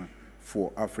aspirational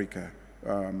for Africa.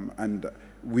 And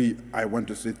I want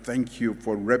to say thank you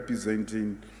for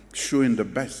representing, showing the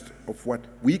best of what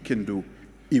we can do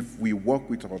if we work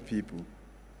with our people.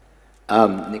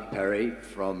 Nick Perry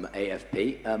from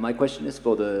AFP. My question is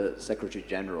for the Secretary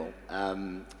General.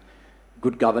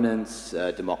 Good governance,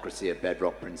 democracy are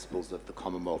bedrock principles of the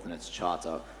Commonwealth and its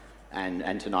charter.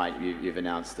 and tonight you've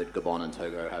announced that Gabon and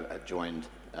Togo have joined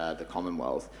the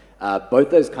Commonwealth. Both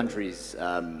those countries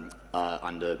are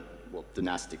under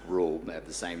dynastic rule. They have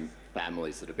the same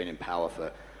families that have been in power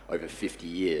for over 50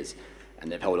 years,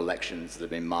 and they've held elections that have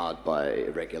been marred by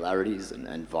irregularities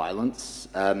and violence.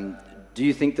 Do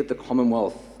you think that the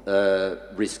Commonwealth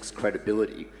risks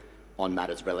credibility on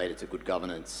matters related to good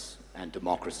governance and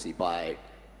democracy by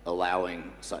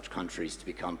allowing such countries to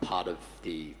become part of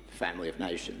the family of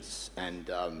nations? And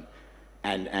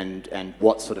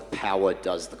what sort of power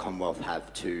does the Commonwealth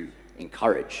have to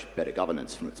encourage better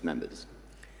governance from its members?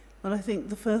 Well, I think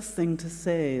the first thing to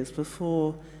say is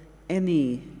before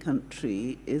any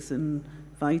country is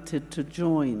invited to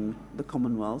join the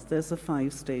Commonwealth, there's a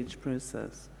 5-stage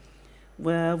process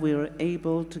where we're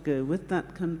able to go with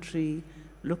that country,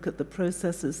 look at the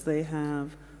processes they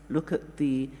have, look at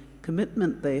the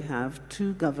commitment they have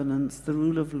to governance, the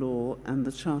rule of law, and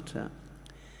the Charter.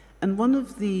 And one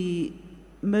of the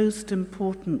most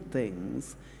important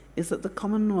things is that the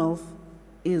Commonwealth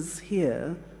is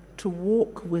here to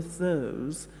walk with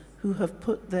those who have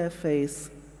put their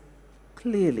face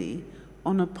clearly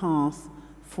on a path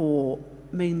for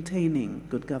maintaining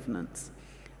good governance.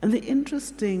 And the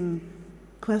interesting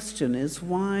question is,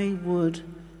 why would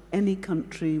any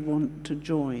country want to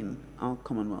join our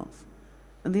Commonwealth?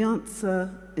 And the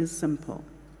answer is simple.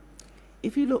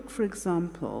 If you look, for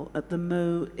example, at the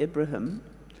Mo Ibrahim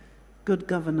Good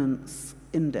Governance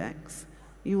Index,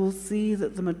 you will see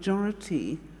that the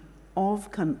majority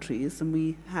of countries, and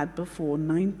we had before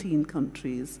 19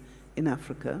 countries in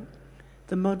Africa,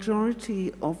 the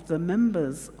majority of the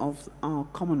members of our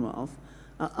Commonwealth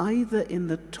are either in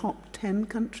the top 10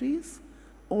 countries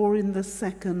or in the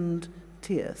second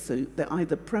tier. So they're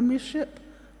either Premiership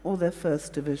or they're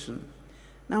First Division.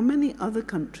 Now, many other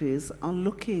countries are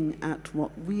looking at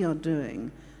what we are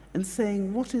doing and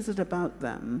saying, what is it about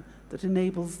them that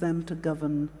enables them to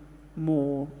govern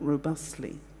more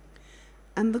robustly?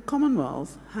 And the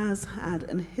Commonwealth has had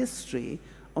a history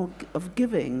of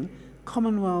giving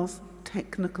Commonwealth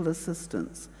technical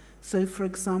assistance. So, for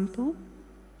example,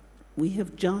 we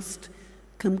have just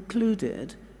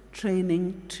concluded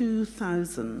training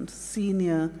 2,000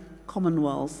 senior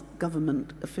Commonwealth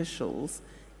government officials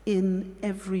in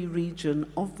every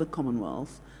region of the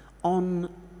Commonwealth on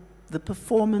the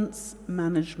performance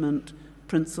management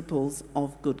principles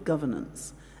of good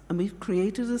governance. And we've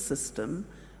created a system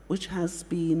which has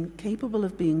been capable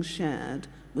of being shared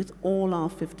with all our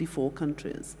 54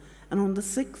 countries. And on the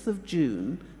 6th of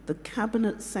June, the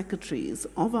cabinet secretaries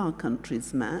of our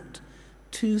countries met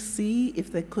to see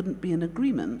if there couldn't be an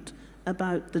agreement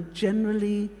about the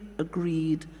generally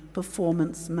agreed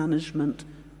performance management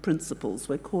principles.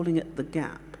 We're calling it the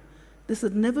GAP. This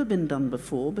had never been done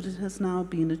before, but it has now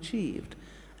been achieved.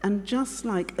 And just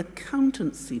like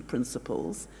accountancy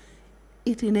principles,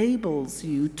 it enables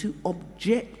you to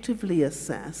objectively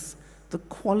assess the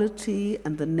quality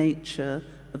and the nature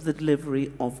of the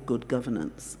delivery of good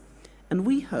governance. And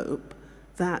we hope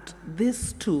that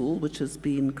this tool, which has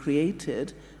been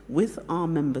created with our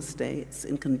member states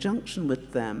in conjunction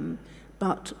with them,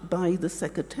 but by the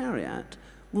Secretariat,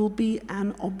 will be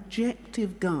an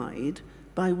objective guide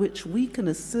by which we can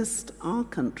assist our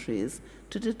countries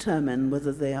to determine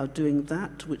whether they are doing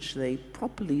that which they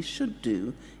properly should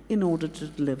do in order to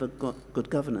deliver good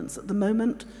governance. At the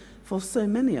moment, for so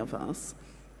many of us,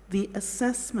 the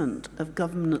assessment of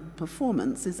government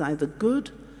performance is either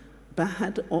good,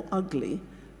 bad, or ugly,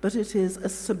 but it is a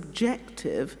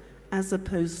subjective as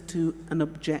opposed to an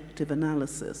objective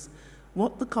analysis.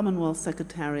 What the Commonwealth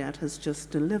Secretariat has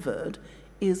just delivered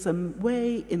is a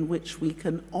way in which we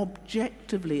can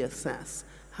objectively assess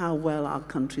how well our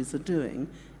countries are doing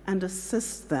and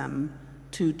assist them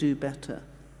to do better.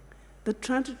 The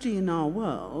tragedy in our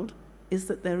world is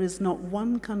that there is not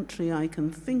one country I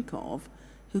can think of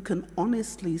who can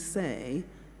honestly say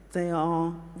they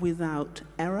are without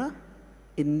error,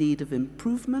 in need of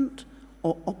improvement,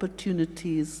 or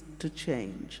opportunities to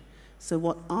change. So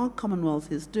what our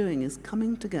Commonwealth is doing is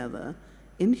coming together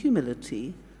in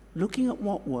humility, looking at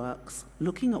what works,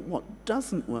 looking at what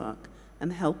doesn't work,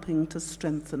 and helping to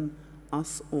strengthen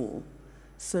us all.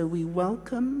 So we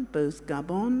welcome both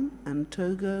Gabon and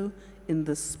Togo in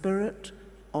the spirit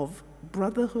of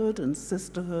brotherhood and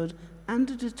sisterhood and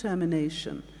a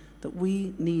determination that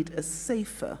we need a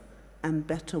safer and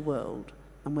better world,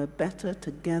 and we're better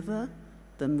together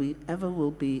than we ever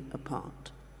will be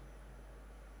apart.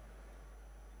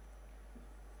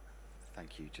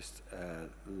 Thank you. Just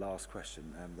last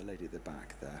question, the lady at the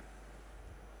back there.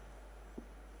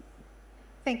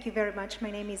 Thank you very much. My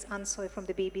name is Ansoy from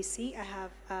the BBC. I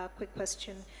have a quick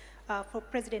question. for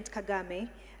President Kagame.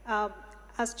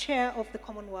 As chair of the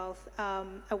Commonwealth,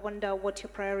 I wonder what your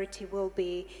priority will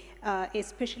be,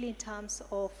 especially in terms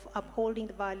of upholding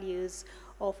the values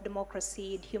of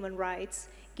democracy and human rights,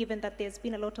 given that there's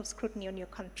been a lot of scrutiny on your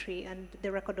country and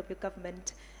the record of your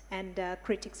government, and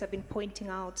critics have been pointing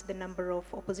out the number of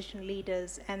opposition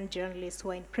leaders and journalists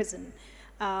who are in prison.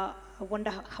 I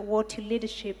wonder what your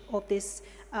leadership of this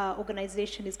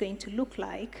organization is going to look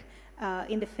like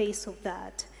in the face of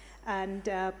that. And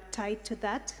tied to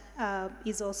that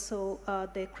is also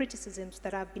the criticisms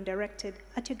that have been directed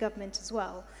at your government as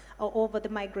well over the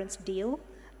migrants deal.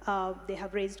 They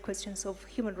have raised questions of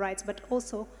human rights, but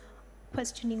also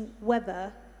questioning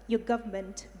whether your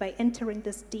government, by entering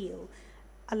this deal,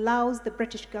 allows the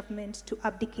British government to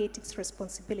abdicate its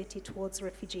responsibility towards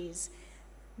refugees.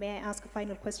 May I ask a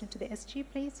final question to the SG,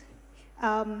 please?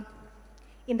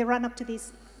 In the run-up to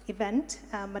this event,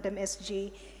 Madam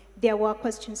SG, there were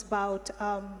questions about,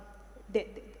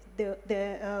 there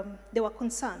were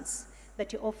concerns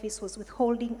that your office was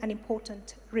withholding an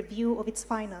important review of its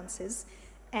finances,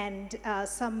 and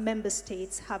some member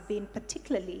states have been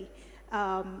particularly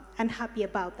unhappy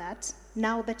about that.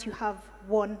 Now that you have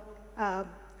won a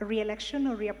re-election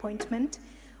or reappointment,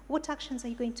 what actions are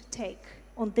you going to take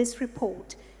on this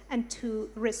report and to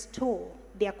restore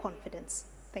their confidence?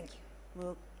 Thank you.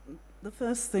 Well, the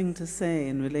first thing to say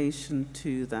in relation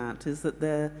to that is that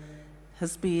there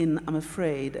has been, I'm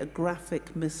afraid, a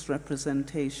graphic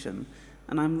misrepresentation,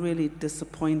 and I'm really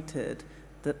disappointed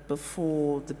that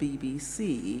before the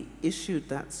BBC issued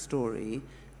that story,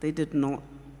 they did not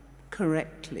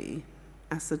correctly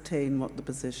ascertain what the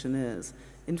position is.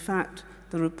 In fact,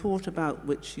 the report about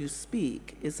which you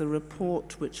speak is a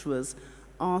report which was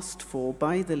asked for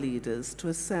by the leaders to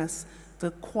assess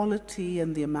the quality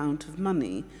and the amount of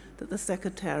money that the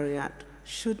Secretariat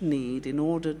should need in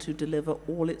order to deliver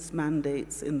all its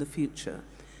mandates in the future.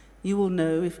 You will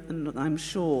know, and I'm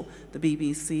sure the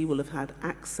BBC will have had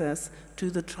access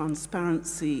to the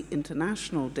Transparency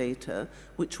International data,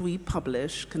 which we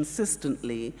publish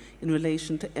consistently in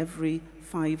relation to every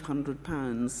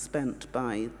 £500 spent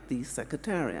by the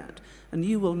Secretariat. And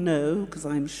you will know, because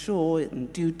I'm sure in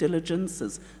due diligence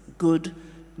as good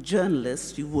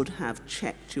journalists you would have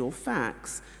checked your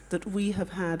facts, that we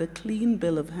have had a clean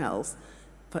bill of health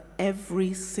for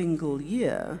every single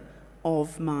year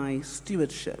of my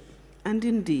stewardship. And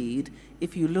indeed,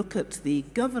 if you look at the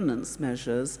governance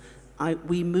measures,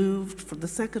 we moved from the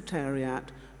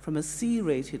Secretariat from a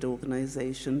C-rated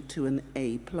organization to an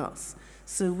A+.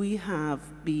 So we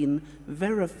have been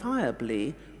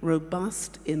verifiably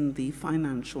robust in the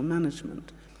financial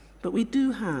management. But we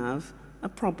do have a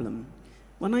problem.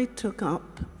 When I took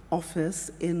up office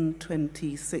in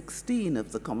 2016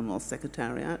 of the Commonwealth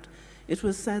Secretariat, it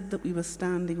was said that we were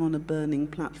standing on a burning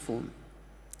platform.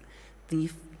 The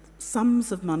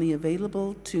sums of money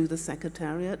available to the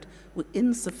Secretariat were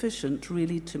insufficient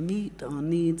really to meet our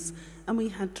needs, and we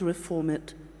had to reform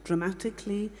it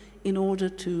dramatically in order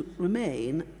to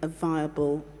remain a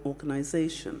viable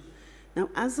organization. Now,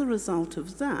 as a result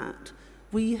of that,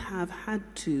 we have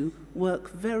had to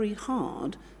work very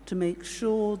hard to make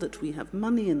sure that we have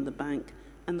money in the bank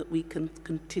and that we can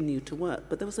continue to work.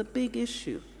 But there was a big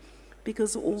issue,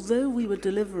 because although we were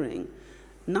delivering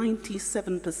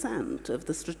 97% of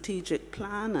the strategic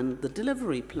plan and the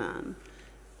delivery plan,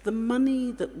 the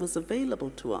money that was available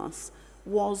to us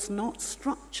was not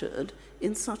structured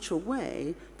in such a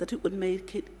way that it would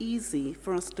make it easy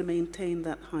for us to maintain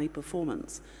that high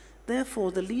performance.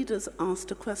 Therefore, the leaders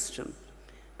asked a question.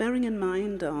 Bearing in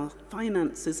mind our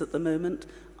finances at the moment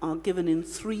are given in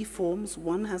three forms.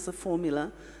 One has a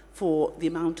formula for the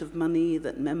amount of money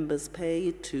that members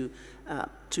pay to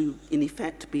in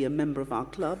effect be a member of our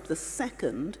club. The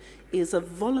second is a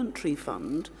voluntary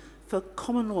fund for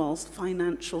Commonwealth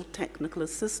financial technical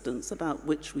assistance, about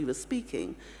which we were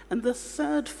speaking. And the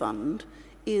third fund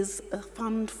is a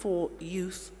fund for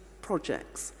youth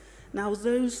projects. Now,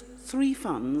 those three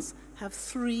funds have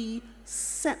three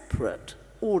separate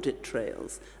audit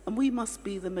trails, and we must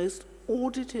be the most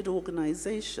audited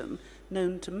organization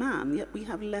known to man, yet we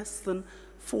have less than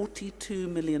 £42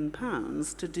 million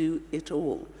to do it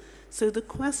all. So the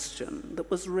question that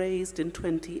was raised in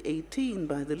 2018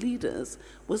 by the leaders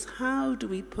was, how do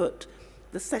we put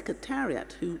the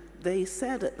Secretariat, who they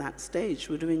said at that stage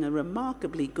were doing a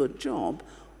remarkably good job,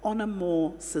 on a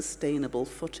more sustainable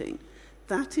footing?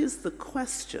 That is the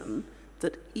question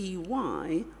that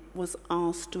EY was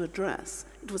asked to address.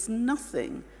 It was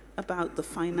nothing about the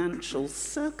financial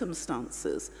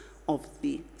circumstances of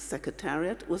the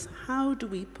Secretariat. It was, how do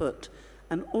we put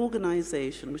an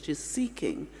organization which is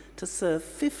seeking to serve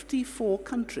 54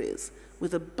 countries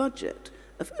with a budget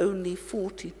of only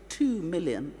 42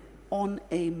 million on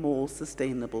a more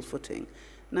sustainable footing.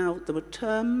 Now, there were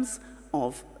terms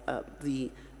of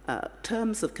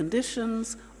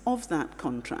conditions of that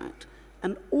contract,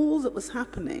 and all that was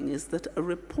happening is that a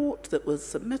report that was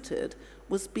submitted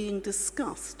was being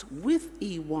discussed with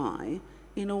EY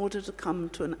in order to come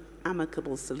to an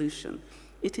amicable solution.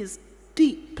 It is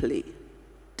deeply,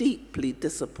 deeply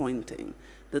disappointing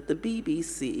that the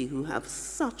BBC, who have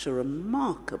such a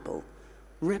remarkable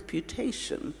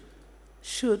reputation,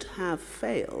 should have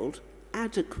failed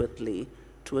adequately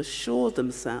to assure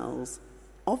themselves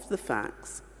of the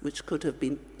facts, which could have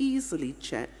been easily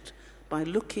checked by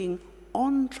looking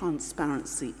on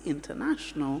Transparency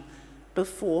International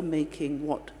before making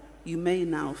what you may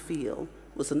now feel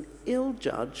was an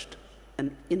ill-judged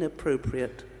and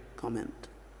inappropriate comment.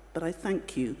 But I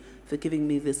thank you for giving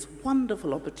me this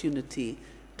wonderful opportunity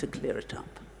to clear it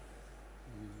up.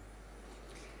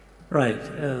 Right.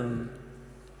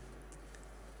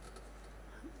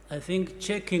 I think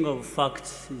checking of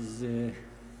facts is a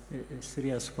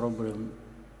serious problem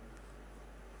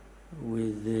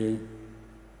with the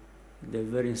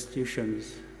very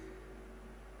institutions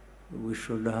we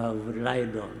should have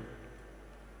relied on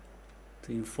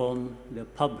to inform the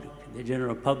public, the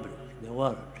general public, the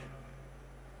world,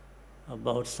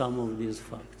 about some of these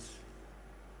facts.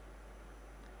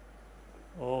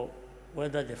 Or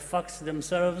whether the facts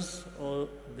themselves or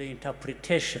the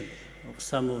interpretation of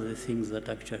some of the things that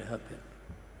actually happen.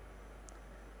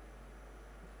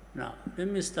 Now, let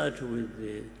me start with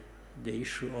the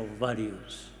issue of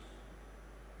values.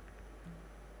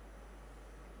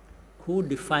 Who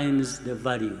defines the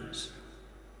values?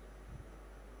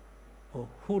 Or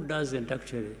who doesn't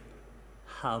actually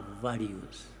have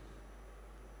values?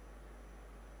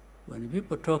 When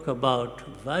people talk about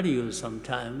values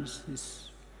sometimes,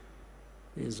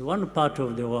 there's one part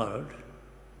of the world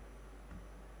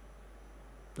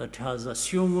that has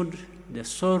assumed the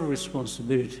sole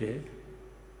responsibility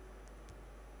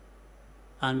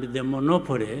and the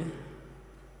monopoly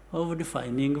of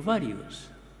defining values.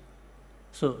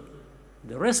 So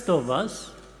the rest of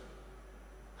us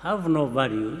have no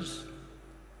values.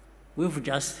 We've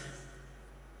just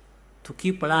to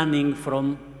keep learning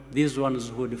from these ones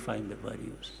who define the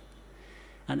values.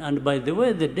 And by the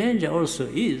way, the danger also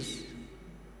is,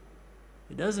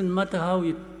 it doesn't matter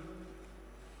how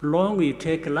long you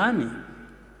take learning,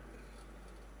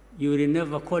 you will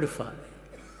never qualify.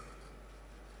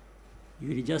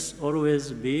 You will just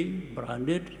always be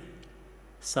branded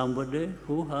somebody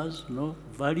who has no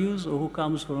values or who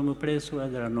comes from a place where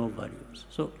there are no values.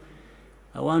 So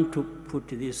I want to put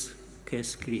this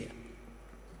case clear.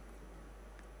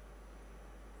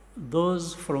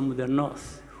 Those from the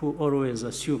north who always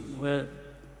assume where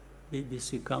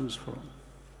BBC comes from,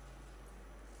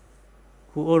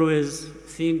 who always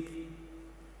think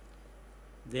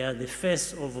they are the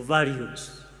face of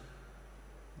values,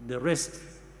 the rest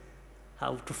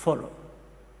have to follow.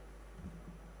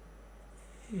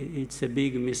 It's a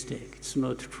big mistake. It's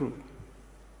not true.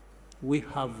 We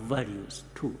have values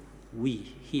too.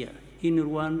 We here in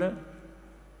Rwanda,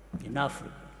 in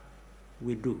Africa,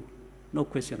 we do. No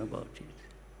question about it.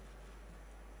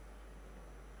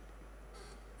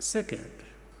 Second,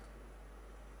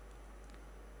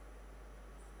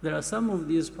 there are some of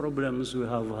these problems we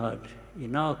have had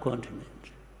in our continent,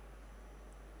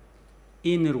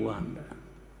 in Rwanda.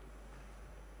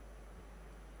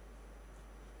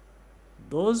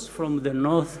 Those from the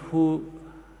north who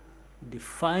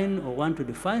define or want to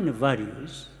define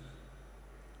values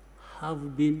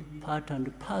have been part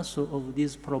and parcel of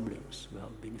these problems we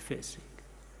have been facing.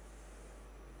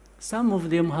 Some of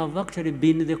them have actually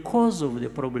been the cause of the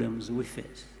problems we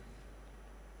face.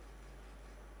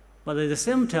 But at the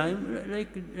same time,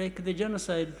 like the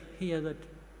genocide here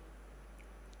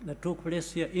that took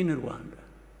place here in Rwanda,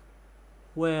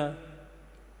 where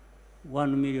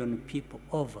 1 million people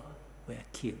over were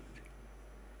killed.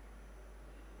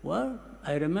 Well,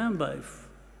 I remember, if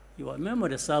your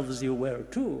memory serves you well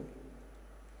too,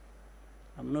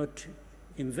 I'm not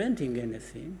inventing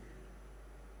anything.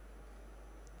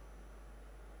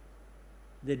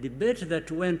 The debate that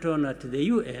went on at the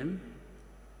UN,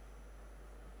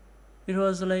 it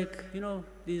was like, you know,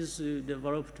 these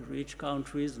developed rich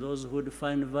countries, those who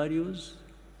define values,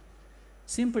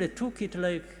 simply took it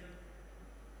like,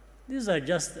 these are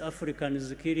just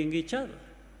Africans killing each other.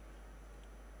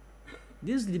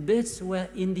 These debates were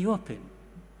in the open.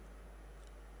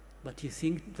 But you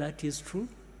think that is true?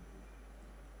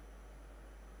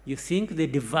 You think the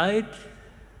divide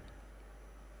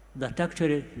that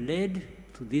actually led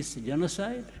to this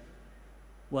genocide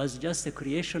was just a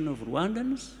creation of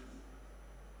Rwandans,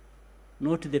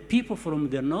 not the people from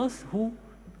the north who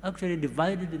actually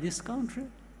divided this country,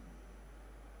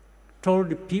 told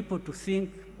the people to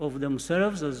think of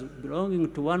themselves as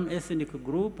belonging to one ethnic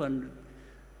group and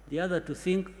the other to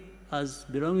think as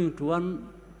belonging to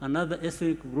another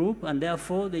ethnic group, and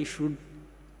therefore they should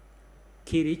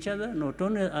kill each other. Not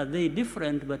only are they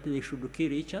different, but they should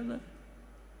kill each other.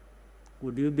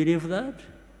 Would you believe that?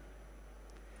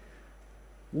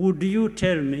 Would you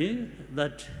tell me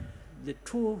that the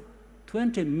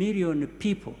 20 million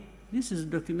people, this is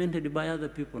documented by other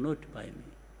people, not by me,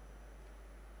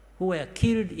 who were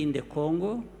killed in the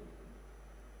Congo,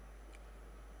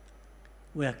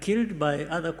 were killed by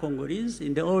other Congolese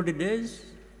in the old days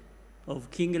of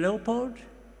King Leopold?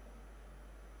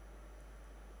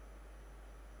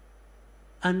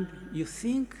 And you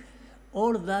think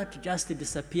all that just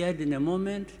disappeared in a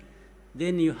moment?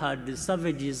 Then you had the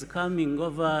savages coming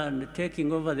over and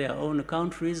taking over their own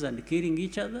countries and killing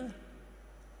each other.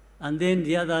 And then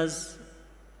the others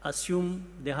assume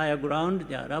the higher ground.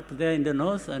 They are up there in the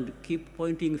north and keep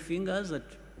pointing fingers at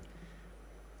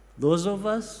those of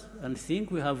us and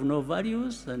think we have no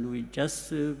values and we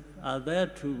just are there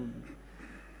to,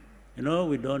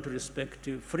 we don't respect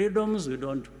freedoms, we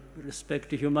don't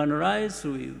respect human rights.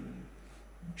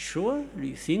 Sure, do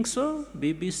you think so?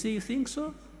 BBC, you think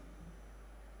so?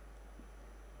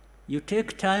 You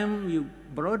take time, you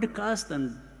broadcast,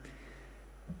 and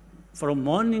from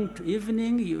morning to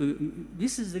evening,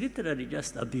 this is literally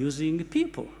just abusing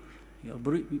people. You're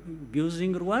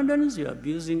abusing Rwandans, you're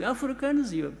abusing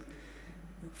Africans,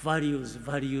 values.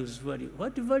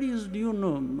 What values do you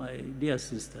know, my dear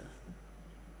sister,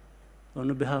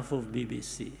 on behalf of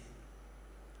BBC?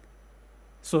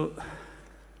 So,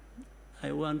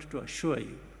 I want to assure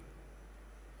you,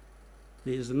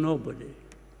 there is nobody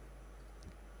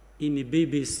in the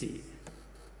BBC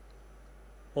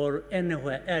or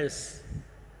anywhere else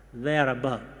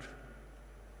thereabout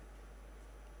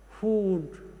who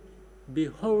would be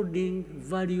holding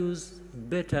values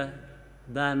better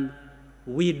than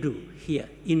we do here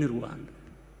in Rwanda.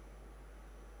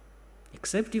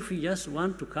 Except if we just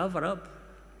want to cover up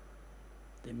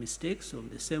the mistakes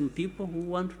of the same people who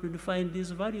want to define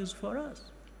these values for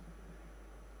us.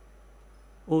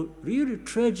 Or really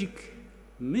tragic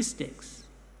mistakes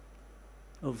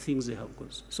of things they have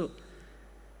caused. So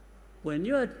when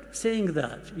you are saying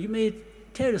that, you may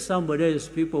tell somebody else,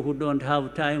 people who don't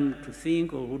have time to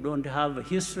think or who don't have a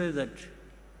history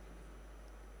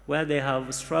where they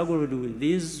have struggled with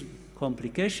these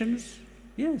complications,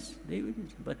 yes, they will.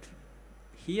 But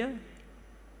here,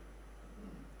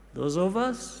 those of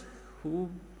us who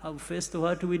have faced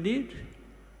what we did,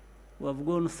 who have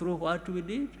gone through what we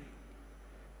did,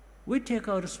 we take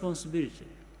our responsibility.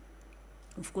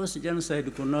 Of course,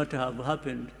 genocide could not have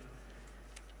happened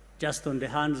just on the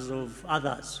hands of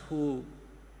others who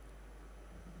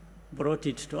brought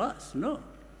it to us. No.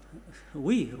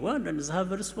 We, Rwandans,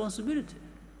 have a responsibility.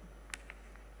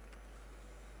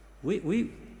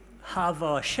 We have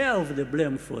our share of the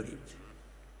blame for it.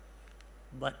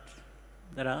 But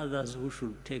there are others who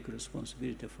should take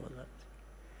responsibility for that.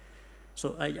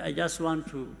 So I just want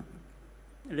to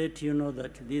let you know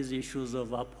that these issues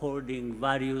of upholding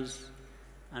values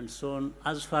and so on,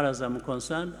 as far as I'm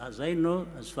concerned, as I know,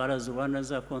 as far as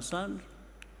Rwandans are concerned,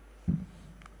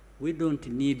 we don't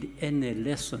need any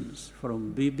lessons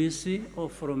from BBC or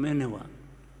from anyone.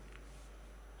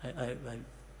 I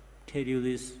tell you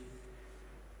this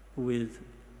with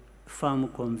firm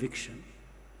conviction.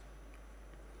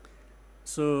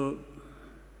 So,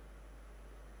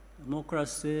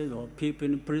 democracy or people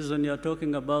in prison you're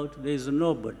talking about, there is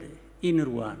nobody in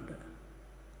Rwanda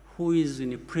who is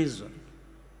in prison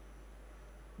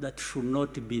that should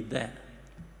not be there,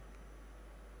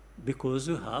 because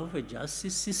you have a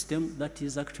justice system that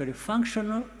is actually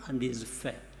functional and is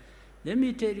fair. Let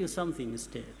me tell you something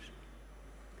instead.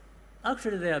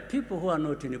 Actually, there are people who are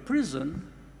not in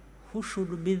prison who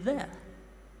should be there.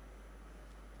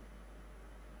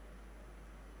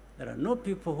 There are no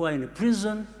people who are in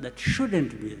prison that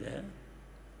shouldn't be there,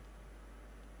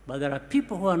 but there are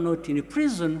people who are not in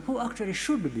prison who actually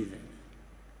should be there.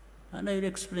 And I'll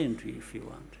explain to you if you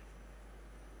want.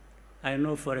 I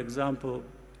know, for example,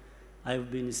 I've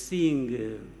been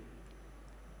seeing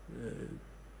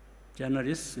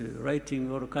journalists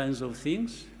writing all kinds of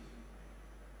things.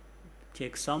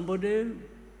 Take somebody,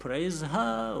 praise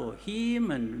her or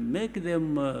him, and make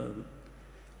them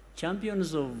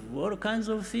champions of all kinds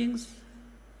of things.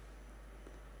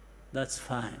 That's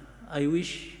fine. I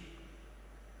wish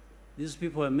these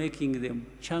people are making them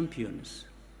champions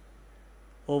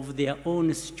of their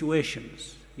own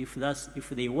situations, if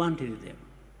they wanted them,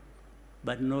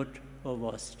 but not of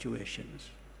our situations.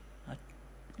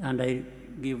 And I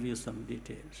give you some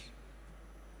details.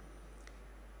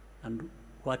 And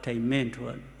what I meant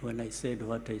when I said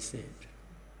what I said.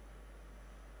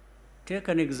 Take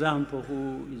an example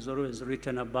who is always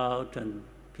written about, and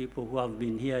people who have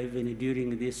been here even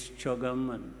during this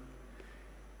CHOGM, and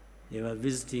they were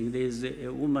visiting. There is a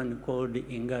woman called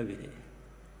Ingabire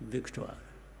Victoire,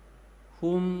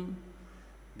 whom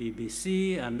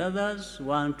BBC and others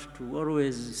want to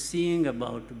always sing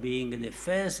about being the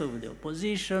face of the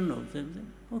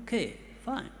opposition. Okay,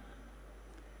 fine.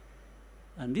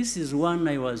 And this is one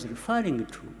I was referring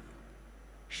to.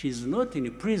 She's not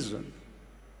in prison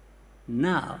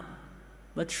now,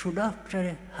 but should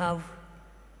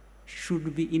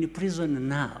be in prison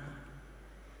now.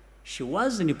 She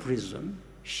was in prison.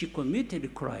 She committed a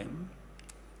crime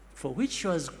for which she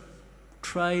was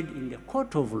tried in the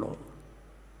court of law.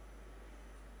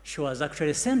 She was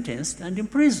actually sentenced and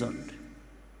imprisoned.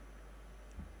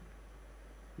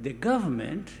 The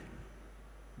government,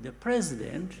 the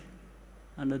president,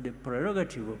 under the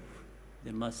prerogative of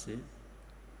the masses,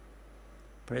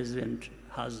 president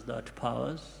has that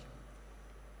powers.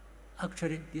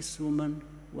 Actually, this woman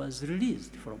was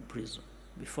released from prison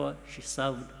before she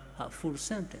served her full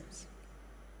sentence.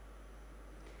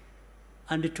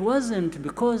 And it wasn't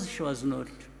because she was not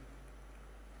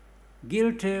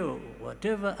guilty or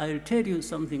whatever. I'll tell you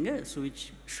something else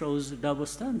which shows double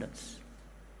standards,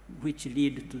 which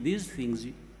lead to these things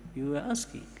you were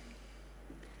asking.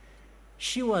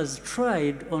 She was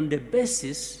tried on the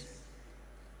basis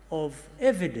of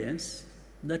evidence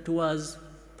that was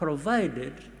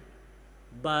provided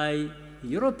by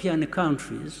European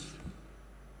countries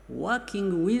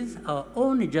working with our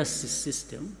own justice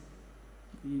system.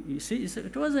 You see,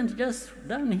 it wasn't just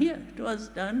done here. It was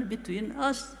done between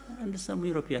us and some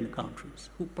European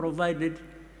countries who provided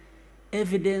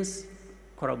evidence,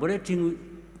 corroborating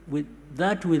with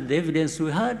the evidence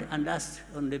we had, and that's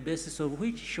on the basis of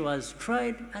which she was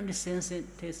tried and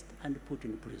sentenced and put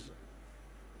in prison.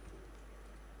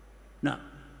 Now,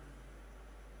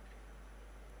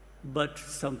 but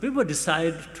some people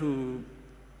decide to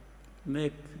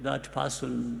make that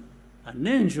person an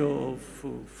angel of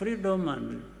freedom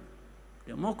and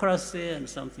democracy and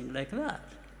something like that.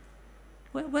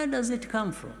 Where does it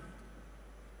come from?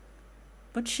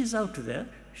 But she's out there.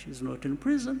 She's not in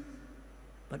prison.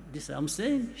 But this, I'm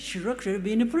saying, she should actually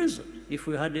be in prison if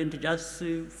we hadn't just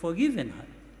forgiven her.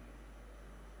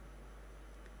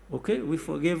 Okay, we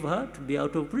forgave her to be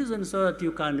out of prison so that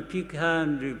you can pick her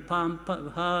and pump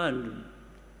her and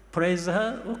praise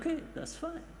her. Okay, that's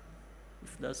fine.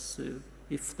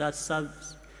 If that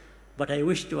serves, but I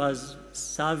wish it was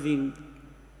serving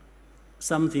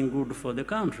something good for the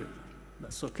country.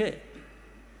 That's okay.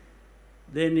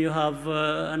 Then you have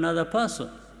another person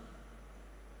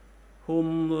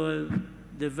whom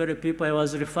the very people I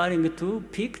was referring to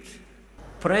picked,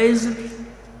 praised,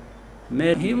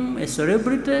 made him a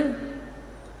celebrity,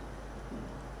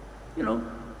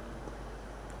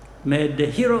 made the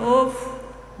hero of,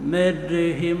 made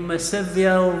him a savior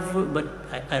of, but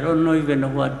I don't know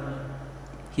even what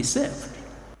he saved.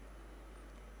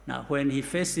 Now, when he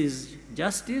faces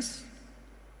justice,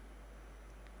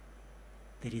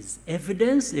 there is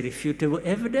evidence, irrefutable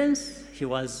evidence. He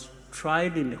was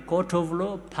tried in the court of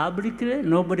law publicly.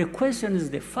 Nobody questions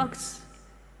the facts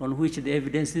on which the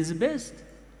evidence is based.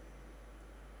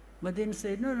 But then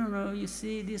say, no, you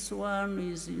see, this one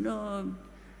is,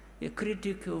 a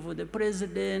critic of the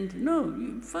president. No,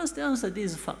 you first answer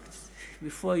these facts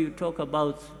before you talk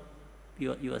about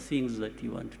your things that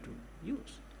you want to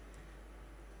use.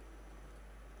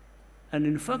 And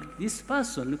in fact, this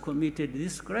person committed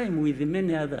this crime with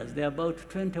many others. There are about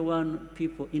 21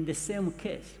 people in the same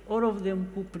case, all of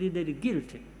them who pleaded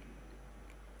guilty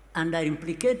and are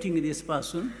implicating this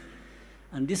person,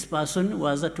 and this person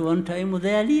was at one time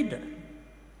their leader.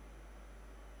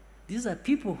 These are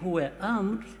people who were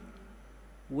armed,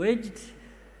 waged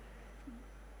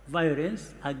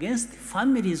violence against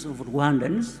families of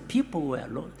Rwandans. People were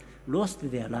lost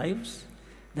their lives.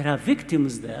 There are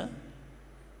victims there.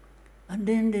 And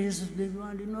then there is the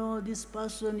one, this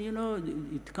person,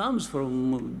 it comes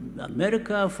from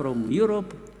America, from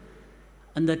Europe,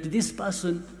 and that this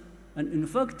person, and in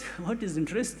fact, what is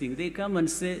interesting, they come and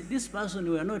say, this person,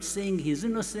 we are not saying he's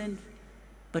innocent,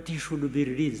 but he should be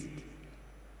released.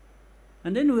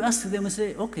 And then we ask them and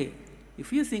say, okay,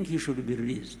 if you think he should be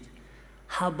released,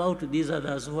 how about these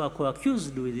others who are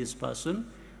co-accused with this person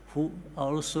who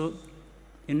are also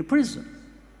in prison?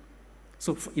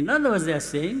 So in other words, they are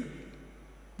saying,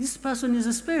 this person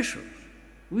is special.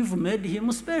 We've made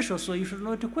him special, so you should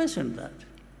not question that.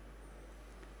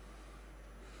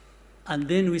 And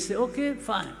then we say, okay,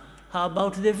 fine. How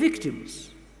about the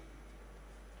victims?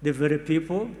 The very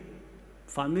people,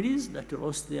 families that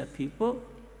lost their people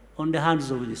on the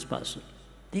hands of this person.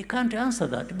 They can't answer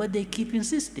that, but they keep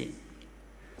insisting.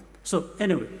 So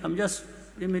anyway,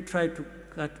 let me try to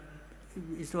cut.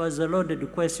 It was a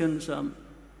loaded question, so I'm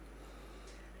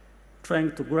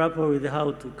trying to grapple with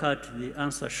how to cut the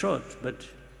answer short. But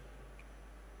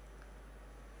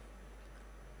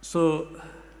so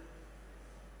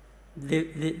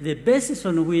the basis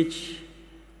on which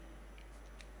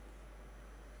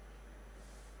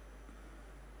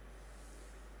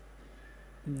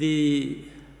these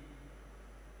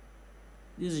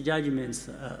judgments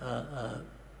are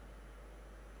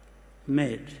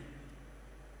made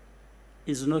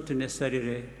is not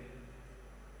necessarily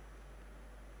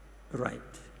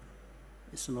right.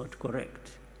 It's not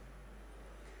correct.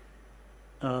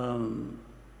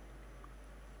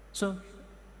 So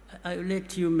I'll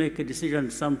let you make a decision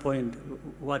at some point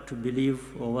what to believe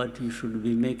or what you should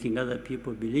be making other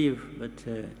people believe, but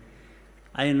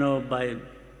I know by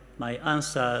my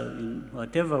answer in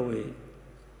whatever way,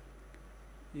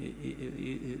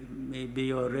 maybe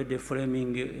you're already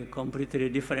framing a completely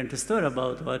different story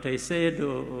about what I said,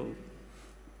 or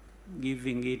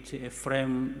giving it a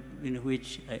frame in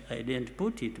which I didn't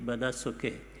put it, but that's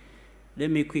okay. Let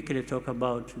me quickly talk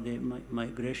about the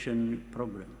migration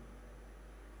problem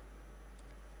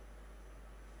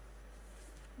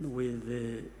with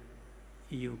the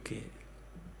UK.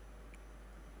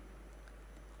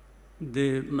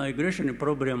 The migration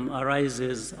problem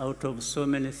arises out of so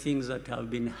many things that have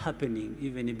been happening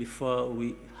even before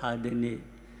we had anything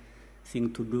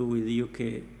to do with the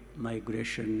UK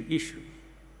migration issue.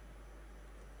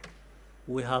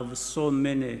 We have so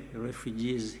many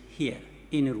refugees here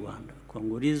in Rwanda,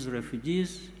 Congolese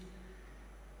refugees,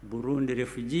 Burundi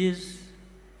refugees,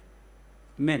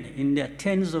 many, in their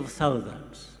tens of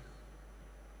thousands.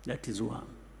 That is one.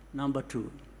 Number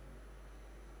two,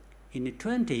 in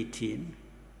 2018,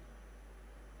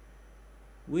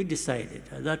 we decided,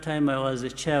 at that time I was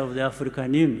the chair of the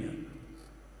African Union,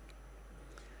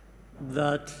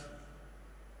 that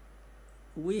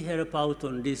we help out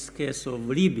on this case of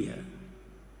Libya.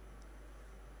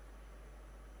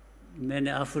 Many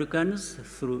Africans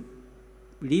through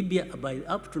Libya,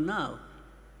 up to now,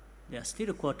 they are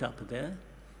still caught up there.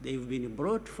 They've been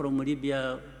brought from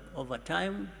Libya over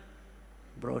time,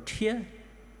 brought here,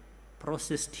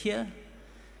 processed here.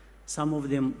 Some of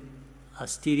them are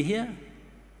still here.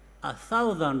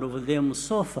 1,000 of them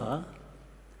so far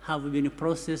have been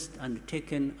processed and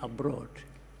taken abroad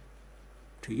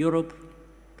to Europe,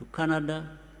 to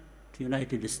Canada, to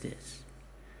United States.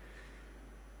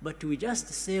 But we just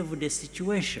saved a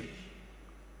situation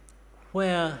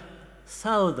where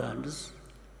thousands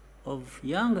of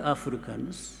young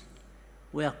Africans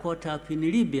were caught up in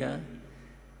Libya.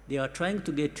 They were trying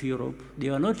to get to Europe.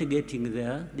 They were not getting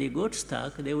there. They got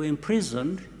stuck. They were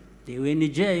imprisoned. They were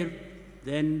in jail.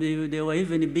 Then they were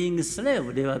even being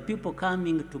enslaved. There were people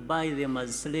coming to buy them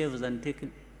as slaves and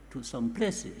taken to some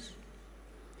places.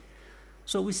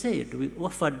 So we said, we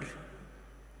offered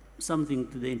something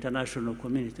to the international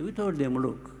community. We told them,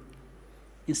 look,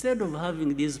 instead of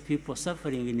having these people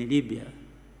suffering in Libya,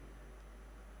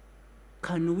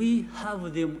 can we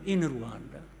have them in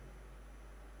Rwanda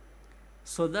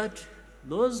so that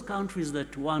those countries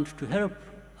that want to help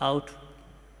out,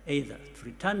 either to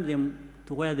return them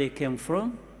to where they came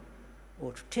from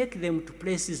or to take them to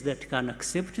places that can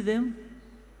accept them.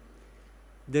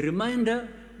 The remainder,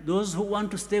 those who want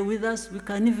to stay with us, we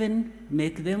can even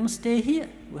make them stay here.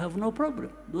 We have no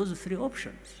problem. Those are three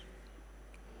options.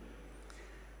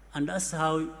 And that's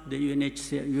how the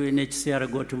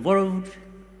UNHCR got involved,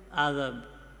 other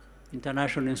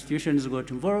international institutions got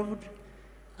involved,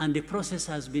 and the process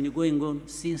has been going on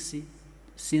since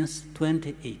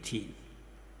 2018.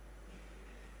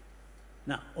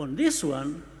 Now, on this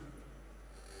one,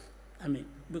 I mean,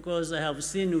 because I have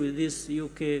seen with this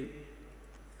UK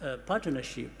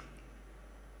partnership,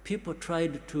 people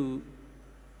tried to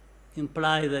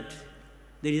imply that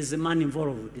there is money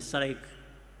involved. It's like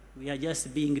we are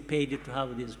just being paid to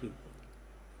have these people.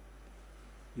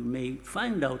 You may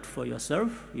find out for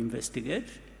yourself, investigate,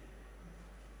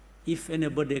 if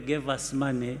anybody gave us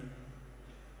money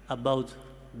about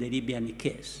the Libyan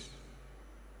case.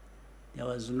 There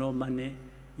was no money.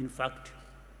 In fact,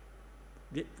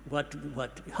 what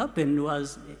happened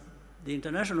was the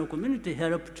international community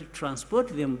helped transport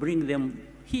them, bring them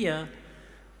here.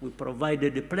 We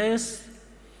provided a place.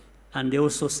 And they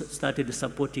also started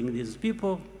supporting these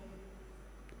people,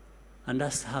 and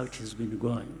that's how it has been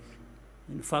going.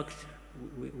 In fact,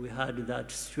 we had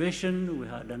that situation. We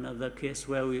had another case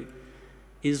where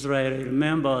Israel, I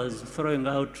remember, was throwing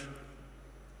out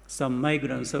some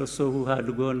migrants also who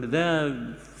had gone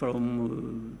there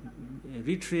from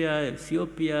Eritrea,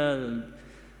 Ethiopia,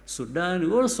 Sudan.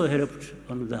 We also helped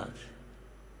on that.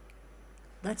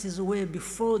 That is way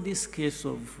before this case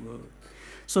of...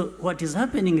 so what is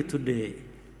happening today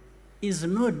is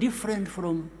no different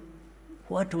from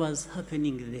what was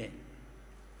happening then.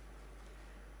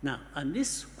 Now, and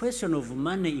this question of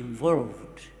money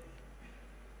involved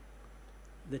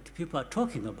that people are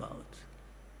talking about,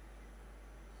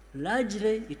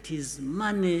 largely it is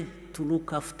money to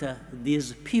look after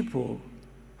these people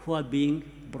who are being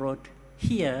brought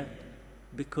here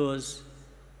because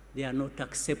they are not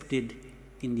accepted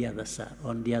in the other side,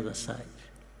 on the other side.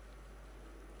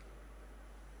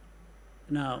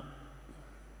 Now,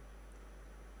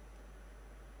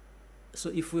 so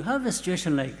if we have a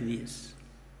situation like this,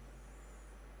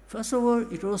 first of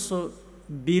all, it also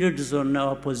builds on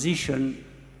our position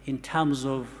in terms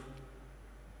of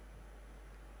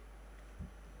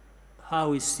how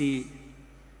we see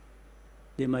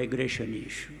the migration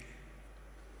issue.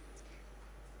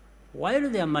 While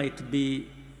there might be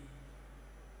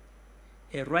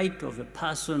a right of a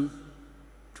person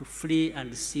to flee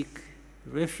and seek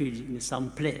refuge in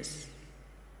some place,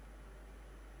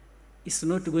 it's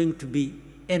not going to be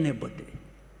anybody.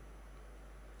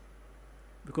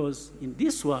 Because in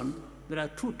this one, there are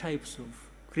two types of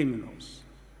criminals,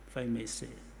 if I may say.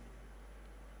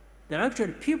 There are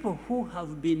actually people who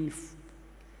have been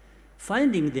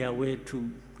finding their way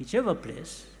to whichever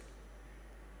place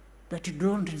that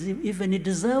don't even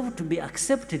deserve to be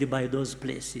accepted by those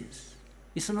places.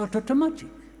 It's not automatic.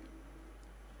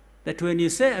 That when you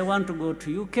say, I want to go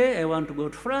to UK, I want to go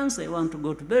to France, I want to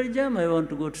go to Belgium, I want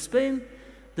to go to Spain,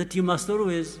 that you must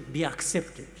always be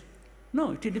accepted.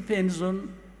 No, it depends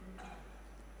on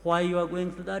why you are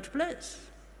going to that place.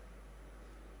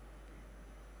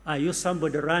 Are you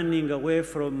somebody running away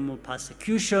from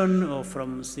persecution or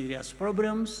from serious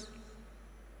problems?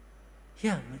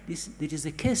 Yeah, there is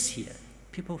a case here.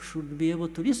 People should be able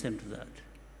to listen to that.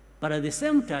 But at the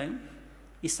same time,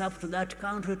 it's up to that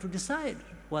country to decide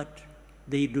what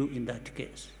they do in that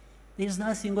case. There's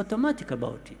nothing automatic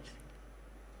about it.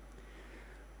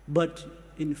 But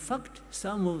in fact,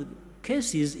 some of the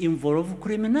cases involve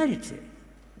criminality.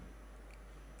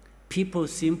 People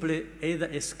simply either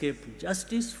escape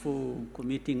justice for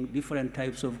committing different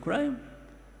types of crime,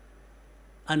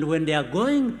 and when they are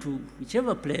going to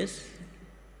whichever place,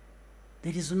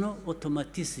 there is no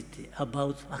automaticity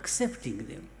about accepting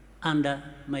them under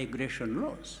migration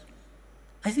laws.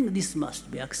 I think this must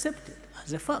be accepted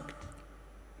as a fact.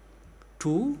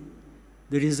 Two,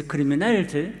 there is a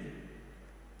criminality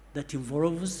that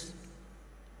involves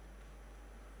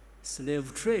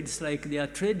slave trades, like they are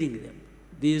trading them.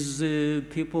 These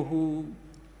people who,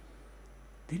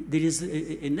 there is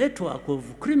a network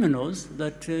of criminals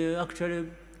that actually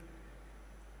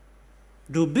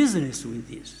do business with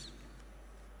this.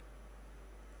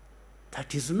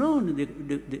 That is known.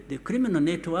 The criminal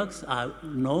networks are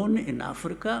known in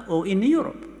Africa or in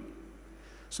Europe.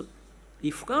 So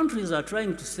if countries are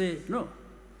trying to say, no,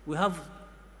 we have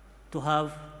to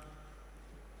have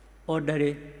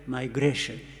orderly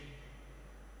migration,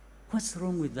 what's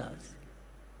wrong with that?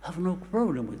 I have no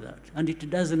problem with that. And it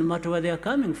doesn't matter where they are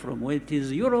coming from, whether it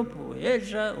is Europe or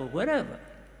Asia or wherever.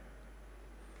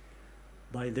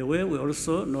 By the way, we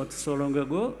also, not so long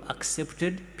ago,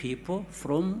 accepted people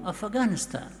from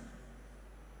Afghanistan.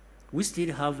 We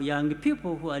still have young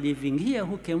people who are living here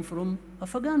who came from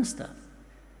Afghanistan.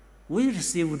 We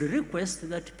received requests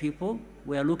that people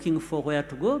were looking for where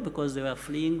to go because they were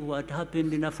fleeing what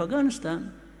happened in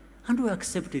Afghanistan, and we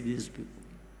accepted these people.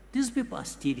 These people are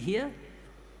still here.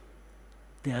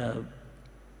 They are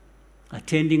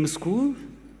attending school.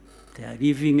 They are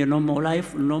living a normal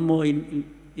life, normal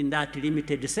in that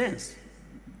limited sense.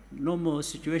 Normal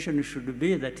situation should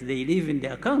be that they live in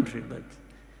their country, but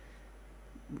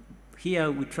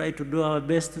here we try to do our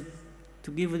best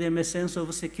to give them a sense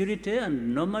of security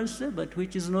and normalcy, but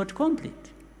which is not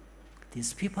complete.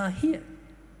 These people are here.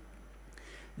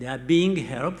 They are being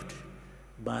helped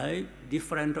by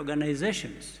different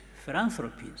organizations,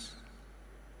 philanthropies.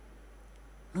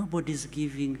 Nobody's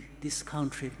giving this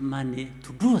country money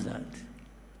to do that.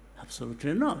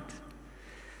 Absolutely not.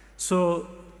 So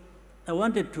I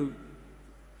wanted to,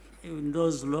 in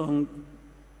those long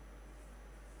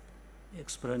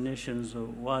explanations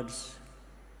of words,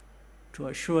 to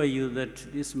assure you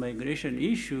that this migration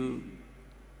issue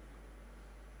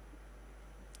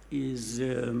is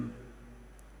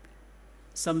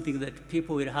something that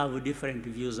people will have different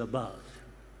views about.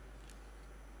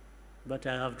 But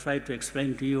I have tried to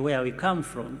explain to you where we come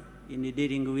from in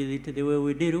dealing with it the way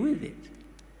we deal with it.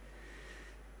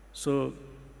 So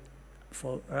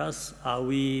for us, are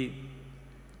we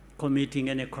committing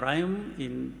any crime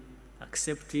in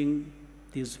accepting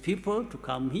these people to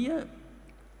come here?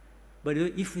 But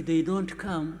if they don't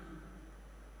come,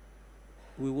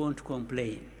 we won't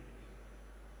complain.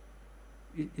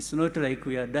 It's not like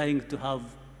we are dying to have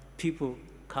people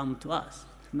come to us.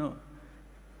 No,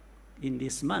 in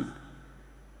this manner.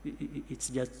 It's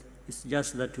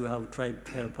just that we have tried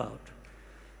to help out.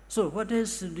 So what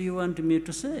else do you want me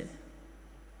to say?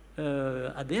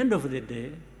 At the end of the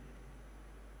day,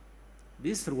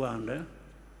 this Rwanda,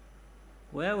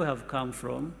 where we have come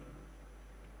from,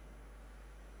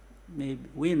 maybe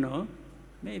we know,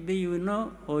 maybe you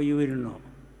know, or you will know.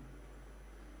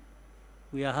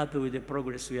 We are happy with the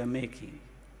progress we are making.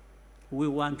 We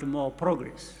want more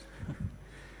progress.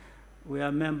 We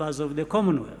are members of the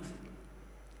Commonwealth.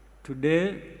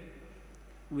 Today,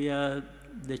 we are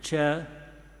the chair,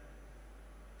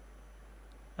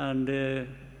 and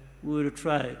we will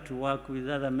try to work with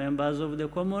other members of the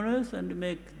Commonwealth and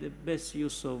make the best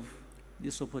use of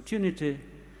this opportunity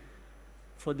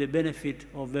for the benefit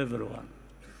of everyone.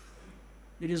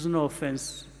 There is no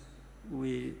offense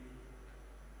we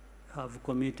have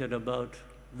committed about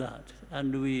that,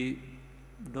 and we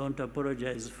don't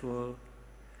apologize for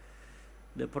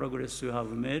the progress we have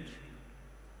made,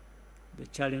 the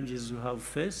challenges we have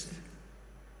faced,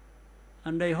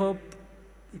 and I hope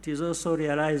it is also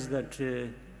realized that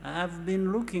I have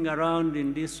been looking around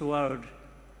in this world,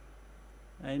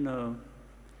 I know,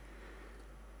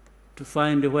 to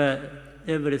find where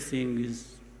everything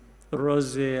is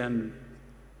rosy and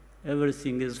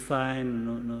everything is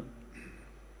fine. No.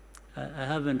 I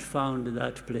haven't found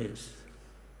that place.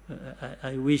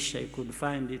 I wish I could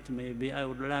find it. Maybe I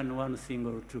would learn one thing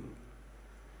or two.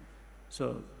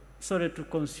 So, sorry to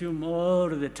consume all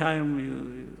the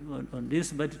time on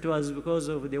this, but it was because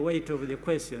of the weight of the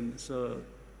question. So,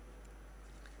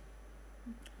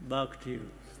 back to you.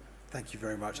 Thank you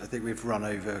very much. I think we've run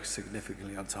over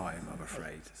significantly on time, I'm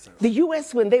afraid. So. The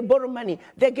US, when they borrow money,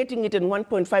 they're getting it in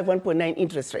 1.5, 1.9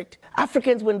 interest rate.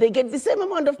 Africans, when they get the same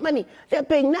amount of money, they're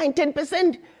paying 9,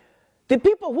 10%. The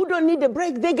people who don't need a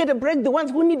break, they get a break. The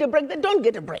ones who need a break, they don't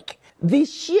get a break. The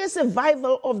sheer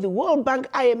survival of the World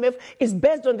Bank, IMF, is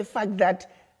based on the fact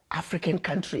that African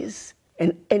countries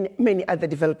and many other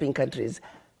developing countries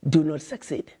do not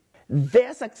succeed.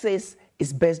 Their success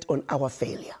is based on our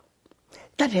failure.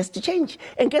 That has to change.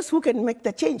 And guess who can make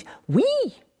that change? We,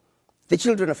 the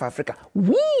children of Africa,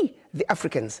 we, the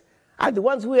Africans, are the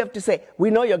ones who have to say,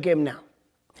 we know your game now.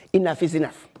 Enough is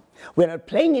enough. We're not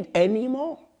playing it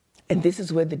anymore. And this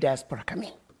is where the diaspora come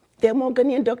in. There are more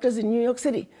Ghanaian doctors in New York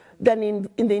City than in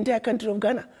the entire country of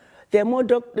Ghana. There are more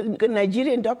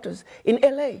Nigerian doctors in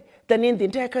LA than in the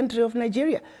entire country of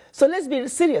Nigeria. So let's be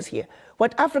serious here.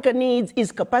 What Africa needs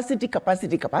is capacity,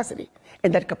 capacity, capacity.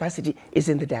 And that capacity is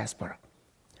in the diaspora.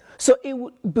 So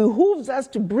it behooves us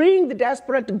to bring the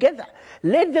diaspora together.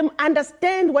 Let them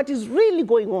understand what is really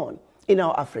going on in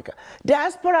our Africa.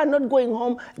 Diaspora are not going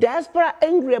home. Diaspora are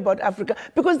angry about Africa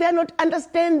because they are not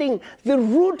understanding the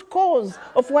root cause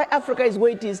of why Africa is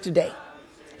where it is today.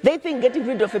 They think getting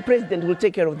rid of a president will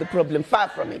take care of the problem. Far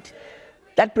from it.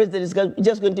 That president is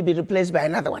just going to be replaced by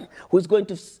another one who is going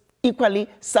to equally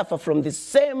suffer from the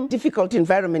same difficult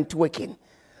environment to work in.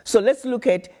 So let's look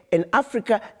at an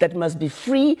Africa that must be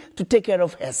free to take care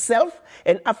of herself,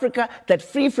 an Africa that's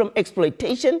free from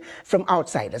exploitation from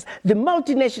outsiders. The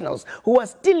multinationals who are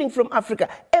stealing from Africa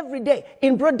every day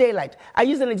in broad daylight. I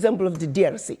use an example of the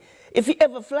DRC. If you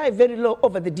ever fly very low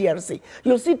over the DRC,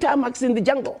 you'll see tarmacs in the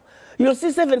jungle. You'll see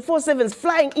 747s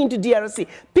flying into DRC,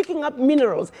 picking up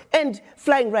minerals and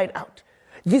flying right out.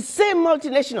 The same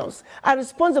multinationals are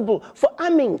responsible for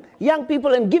arming young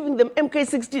people and giving them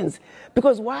MK-16s.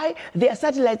 Because why? Their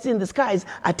satellites in the skies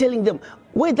are telling them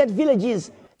where that village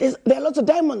is. There are lots of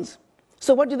diamonds.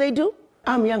 So what do?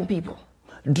 Arm young people,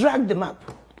 drag them up,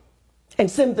 and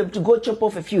send them to go chop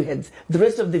off a few heads. The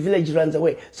rest of the village runs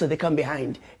away, so they come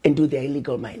behind and do their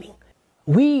illegal mining.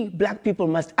 We black people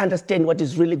must understand what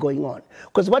is really going on.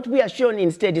 Because what we are shown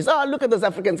instead is, oh, look at those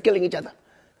Africans killing each other.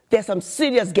 There are some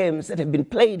serious games that have been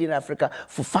played in Africa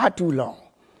for far too long.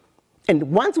 And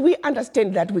once we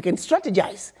understand that, we can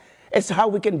strategize as to how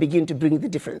we can begin to bring the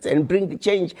difference and bring the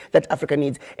change that Africa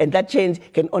needs. And that change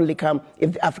can only come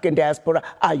if the African diaspora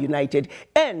are united.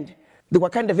 And the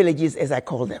Wakanda villages, as I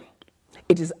call them,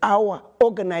 it is our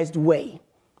organized way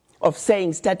of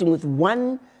saying, starting with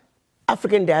one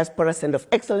African Diaspora Center of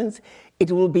Excellence.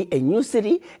 It will be a new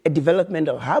city, a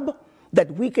developmental hub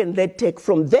that we can then take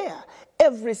from there.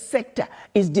 Every sector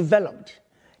is developed.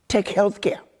 Take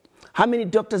healthcare. How many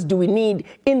doctors do we need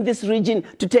in this region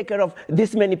to take care of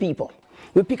this many people?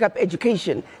 We pick up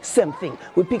education, same thing.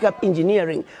 We pick up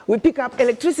engineering. We pick up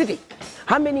electricity.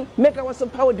 How many megawatts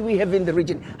of power do we have in the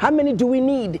region? How many do we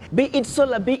need? Be it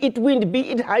solar, be it wind, be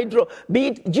it hydro, be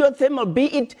it geothermal,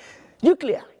 be it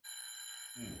nuclear.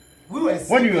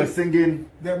 When you were singing,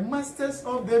 the masters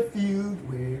of the field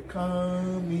were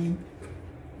coming.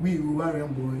 We Warrior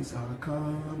boys are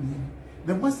coming.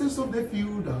 The masters of the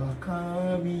field are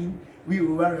coming. We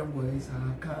Warrior boys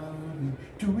are coming.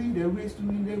 To win the race,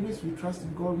 we trust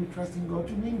in God, we trust in God.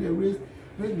 To win the race,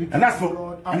 we trust in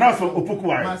God. And that's for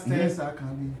Opokuwari. Masters are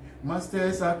coming.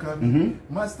 Masters are coming.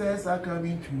 Masters are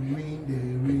coming to win the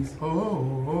race.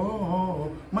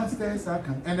 Oh, masters are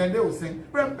coming. And then they will sing.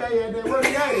 Then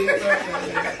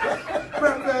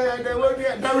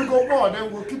we go more.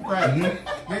 Then we'll keep quiet.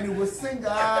 Then they will sing.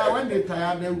 When they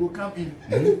tire, they will come in.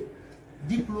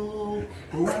 Diplo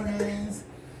Warriors.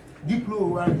 Diplo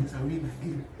Warriors are winning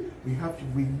again. We have to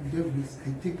win the race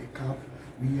and take the cup.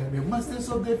 We are the masters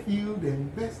of the field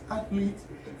and best athletes,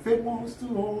 famous to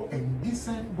all and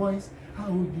decent boys. How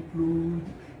Diplo?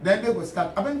 Then they will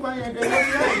start. I've been quiet.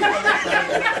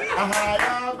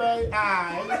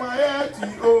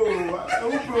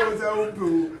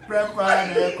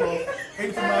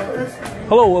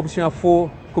 Hello, Obusiafo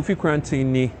Kofi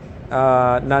Quarantine.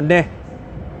 Nane.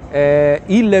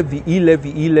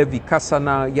 E-levy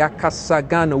kasana ya kasa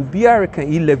Ghana ubiara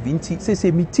kan e-levy nti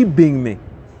se miti bing me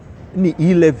ni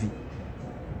e-levy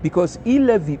because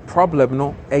e-levy problem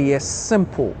no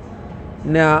simple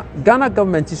na Ghana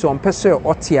government is on pese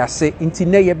otiase nti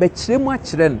na ye be kire mu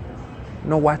akire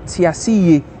no watiase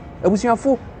ye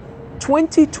ebusuafo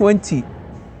 2020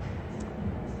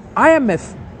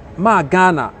 IMF ma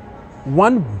Ghana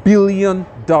 $1 billion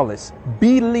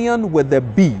with a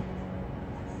B.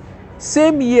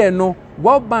 Same year, no,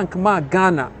 World Bank ma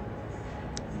Ghana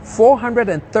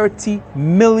 $430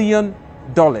 million.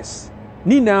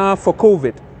 Nina for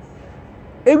COVID.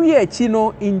 Every year,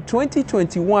 chino in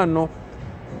 2021, no,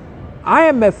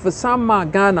 IMF for some ma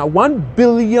Ghana $1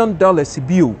 billion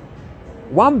bill.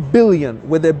 1 billion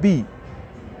with a B.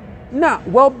 Now,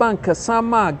 World Bank some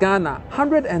ma Ghana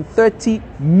 $130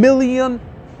 million.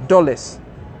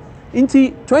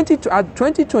 Inti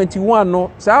 2021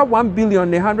 no sa 1 billion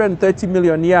 130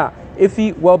 million yeah if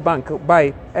World Bank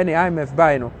buy any IMF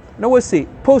buy no we say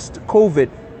post COVID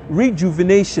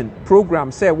rejuvenation program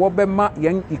say what be ma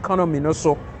young economy no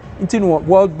so inti no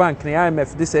World Bank and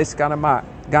IMF this is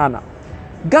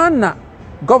Ghana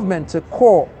government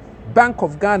call Bank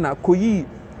of Ghana koyi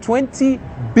 20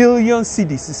 billion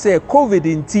cedis say COVID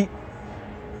inti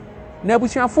na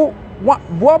busiafo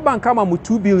World Bank ama mu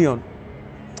 2 billion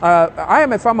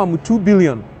IMF amamu 2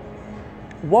 billion.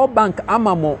 World Bank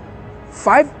amamu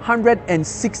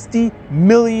 $560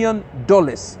 million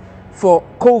for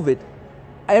COVID.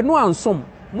 Eno ansom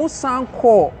musan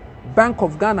call Bank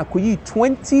of Ghana koyi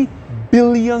 20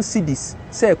 billion cedis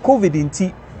say COVID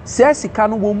inti say sika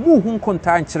no wo mu hu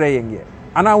konta nkyere yen ye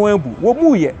ana wanbu wo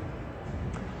mu ye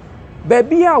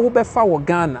baby a wo befa wo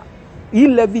Ghana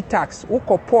e-levy tax wo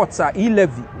ko ports a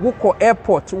e-levy wo ko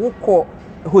airport wo ko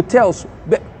hotels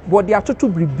but they are to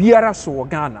biara so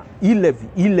Ghana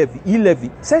e-levy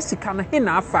say sika na he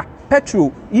na afa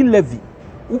petrol e-levy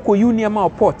uko union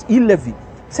port e-levy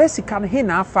say sika na he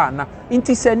na afa na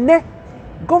inti se ne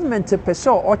government pese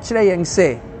o kire yen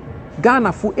say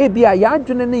Ghana fu ebia ya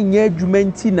adwene ne nya adwuma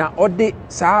nti na ode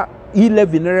sa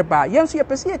e-levy ne reba yen so ye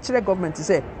pese ye kire government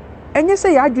say enye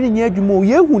say ya adwene nya adwuma o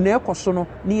ye hu na ekoso no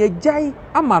ne ye jai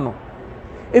ama no.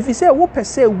 If you say wo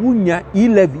pese wunya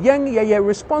e-levy ye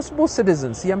responsible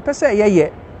citizens ye pese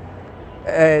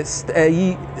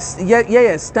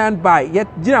ye stand by ye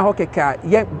gina hokeka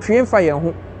ye twemfa ye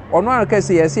ho ono an ka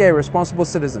say ye responsible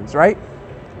citizens right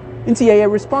inti ye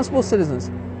responsible citizens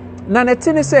na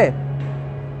netine say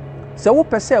wo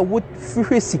pese wo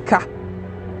fihwe sika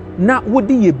na wo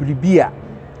di ye bribia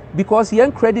because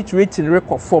ye credit rating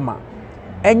record forma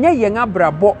enye ye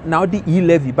abrabo na wo di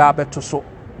e-levy ba beto so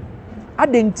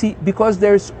Adenti because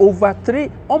there is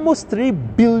almost 3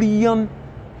 billion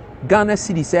Ghana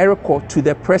cedis record to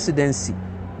the presidency.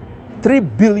 3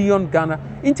 billion Ghana.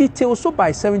 It also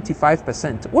by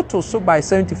 75%. What also by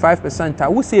 75%? I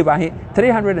will save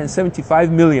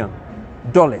 $375 million.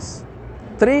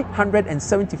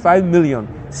 $375 million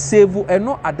save and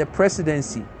not at the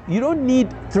presidency. You don't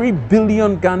need 3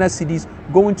 billion Ghana cedis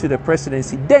going to the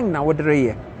presidency. Then now what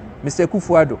Mr.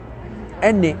 Kufuado.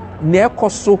 Ene ne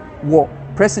ekoso wo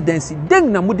presidency deng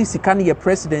na mode sika no ye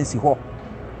presidency ho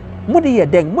mode ye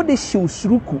deng mode hyew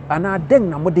suruku ana deng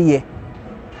na mode ye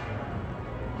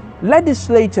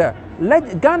legislature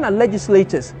Ghana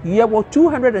legislatures ye were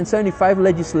 275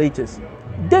 legislatures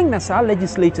deng na sa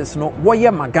legislatures no wo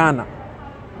ye magana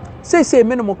say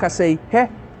minimum ka say he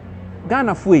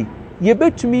Ghana foi ye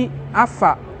betumi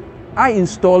afa I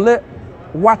install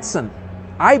Watson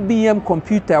IBM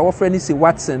computer offering say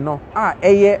Watson no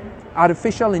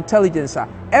artificial intelligence over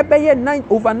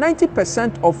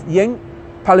 90% of young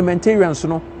parliamentarians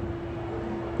no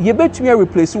ye betumi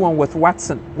replace one with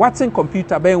Watson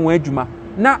computer be won adwuma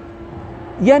na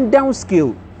yen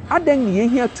downscale aden ye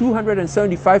here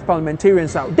 275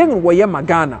 parliamentarians out then wo ye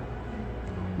magana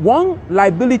one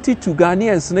liability to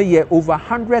Ghanaians na ye over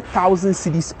 100,000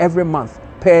 cedis every month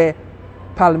per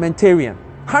parliamentarian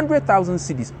 100,000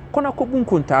 cedis kona kobun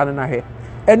kontana na he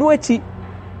eno echi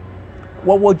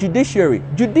wo judiciary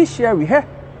he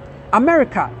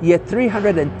America ye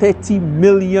 330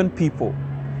 million people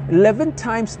 11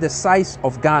 times the size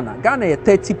of Ghana ye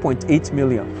 30.8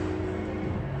 million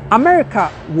America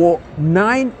were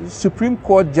 9 Supreme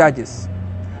Court judges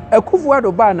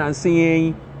Akufo-Addo ba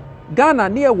nansen Ghana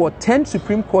near were 10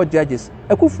 Supreme Court judges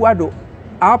Akufo-Addo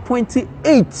appointed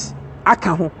 8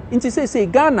 aka ho inti say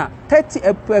Ghana 30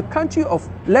 a country of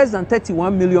less than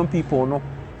 31 million people no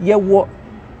ye were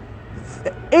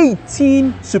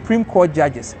 18 Supreme Court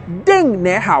judges deng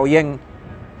na how yen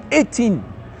 18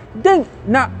 deng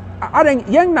na adan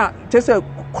yen na just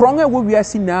Kronga wo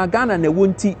wiase na Ghana na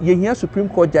wonti ye hia Supreme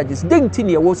Court judges deng ti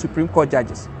na wo Supreme Court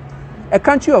judges a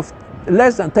country of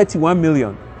less than 31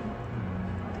 million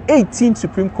 18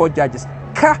 Supreme Court judges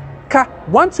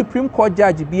one Supreme Court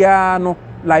judge bia no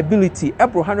liability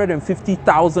ebro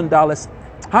 $150,000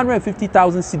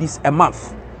 150,000 cedis a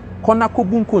month kona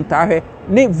kobun konta hwe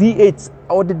ne V8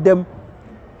 order them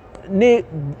ne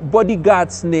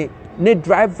bodyguards ne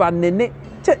driver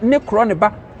ne krone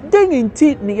ba then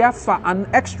inti ni yafa an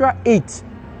extra 8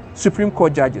 Supreme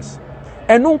Court judges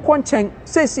and no konchen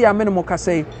say a minimum ka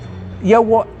say ye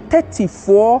were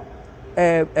 34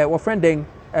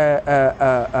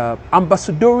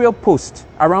 ambassadorial posts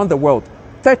around the world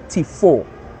 34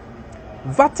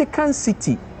 Vatican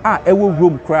City ewo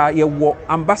Rome kra ye wo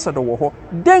ambassador wo ho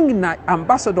then na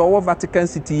ambassador wo Vatican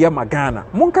City ye magana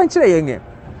mon kan kire ye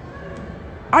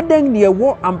aden ne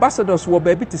wo ambassadors wo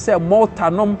baby to say Malta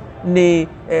nom ne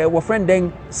wo friend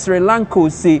den Sri Lanka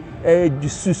say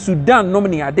Sudan nom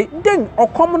ne ade then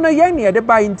okom no ye ne de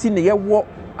ba inti ne ye wo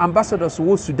ambassadors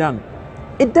wo Sudan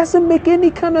it doesn't make any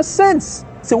kind of sense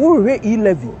so we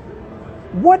e-levy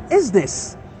what is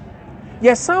this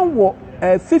yes some wo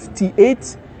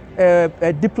 58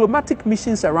 diplomatic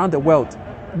missions around the world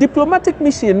diplomatic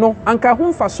mission no anka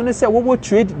ho fa so ne say wo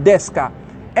trade desk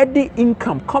Eddie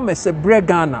income commerce bre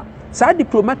Ghana. Sa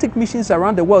diplomatic missions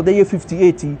around the world they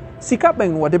 58 sika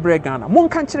ben wo de bre Ghana. Mon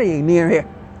kan kire ye near here.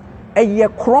 Ye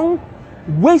kron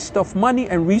waste of money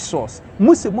and resource.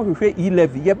 Muse mo hwehwe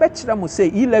e-levy. Ye be kire mo say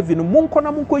e-levy no mon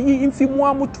kona mon koyi imfi mu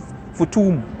amutu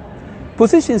futum.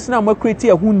 Positions na mo create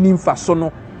a hu nimfa so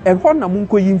no. E ho na mon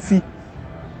koyi imfi.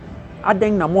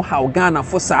 Aden na mo haw Ghana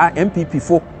fo sa MPP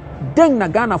fo. Den na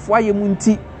Ghana fo aye mu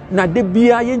nti na de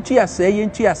bia ye ntu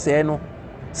ase no.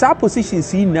 Some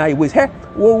positions in now was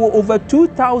over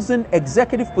 2,000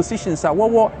 executive positions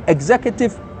are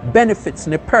executive benefits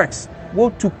and perks.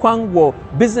 Wo to kwang wo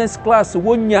business class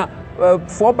wonya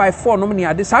 4x4 no many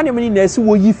ade sa many na esi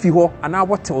wo yifi ho ana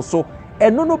wotel so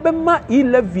eno no bema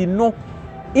e-levy no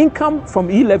income from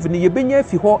e-levy ye benya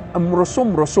fi ho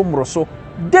mroso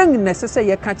den na sese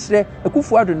ye ka kire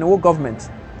Akufo-Addo ne wo government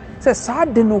say sa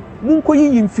de no munko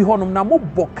yi mfi ho no na mo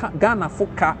boka Ghana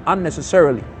foka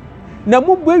unnecessarily na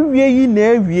mubwe yi na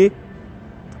awie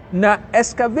na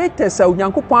excavators a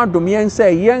Onyankopon adom yen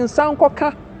say yen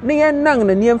sankoka ne yen nan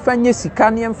na ne mfa nye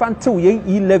sika ne mfa ntew yen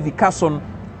e-levy kason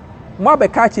mo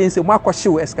abeka chen say mo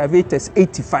akohyew excavators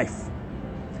 85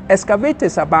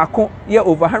 excavators abako ye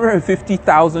over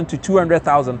 150,000 to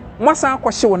 200,000 mo san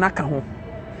akohyew na ka ho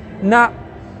na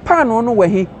pan no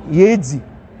we ye edi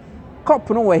cup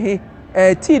no we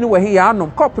tea no we ya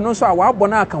anom cup no so a wa abɔ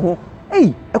na aka ho.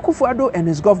 Hey, Akufo-Addo and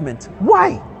his government.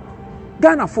 Why?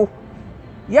 Ghana fo.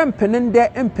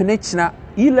 Yempenende empenechna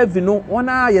e-levy no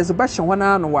wana yezebasha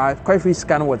wana no wa kwafri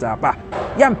scan was aba.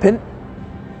 Yempen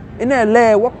ina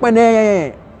le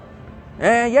wokpane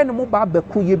ye no mo ba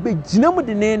beku ye be gina mu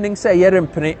de ne say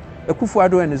yerempene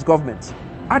Akufo-Addo and his government.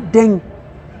 Aden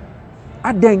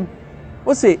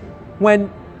we say when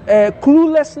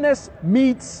cluelessness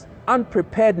meets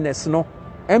unpreparedness no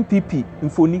MPP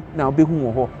infoni na obehu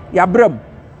wo ho yabram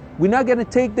we're not going to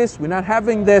take this, we're not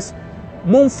having this.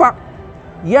 Monfa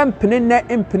yɛmpene nɛ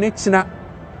mpene kyena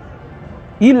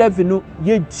 11 no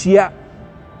yɛntua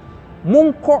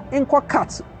monkɔ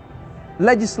cut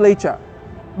legislature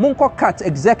monkɔ cut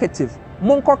executive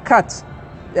monkɔ cut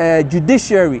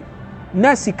judiciary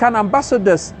na sika na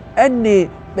ambassadors ɛne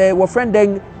wɔfrɛn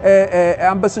den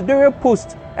ambassadorial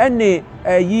post ɛne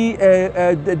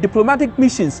diplomatic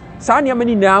missions saa nneɛma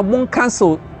ni na mon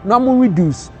cancel na mon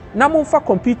reduce na mon fa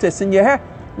computers nyɛ hɛ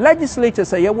legislature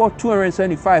sɛ yɛwɔ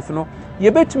 275 no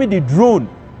yɛbɛtumi de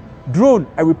drone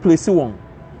a replace one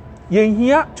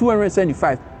yɛhia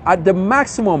 275 at the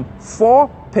maximum 4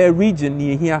 per region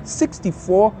yɛhia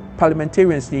 64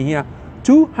 parliamentarians yɛhia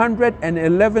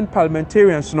 211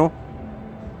 parliamentarians no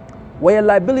where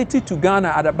liability to Ghana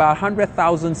at about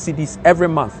 100,000 cedis every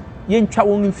month.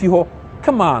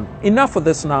 Come on, enough of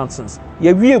this nonsense.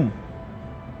 Yewiem.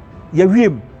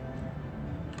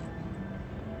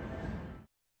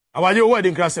 Our new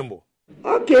wedding class symbol.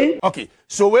 Okay.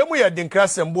 So when we are the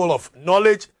class symbol of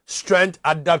knowledge, strength,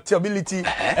 adaptability,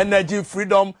 energy,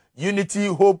 freedom, unity,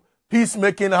 hope,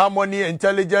 peacemaking, harmony,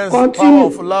 intelligence, power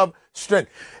of love, strength.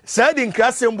 Said in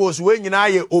class symbols when you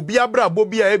know obiabra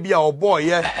bobia ebia or boy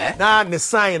na ne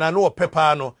sign and no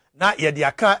paper no na ye the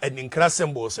aka and in class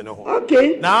symbols no.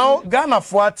 Okay. Now Ghana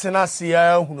for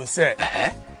tenasia hunu say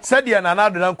said ya na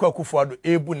do nan kwakufu ado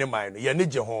ebu ne man ye ne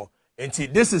je ho.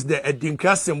 Enti this is the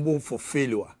Edinkra symbol for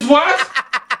failure. What?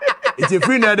 It's a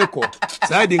free nadico.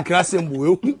 Said in class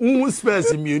symbol who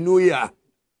spares me no ya.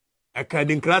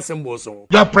 Edinkra symbol so.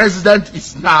 Your president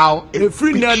is now a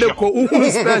free nadico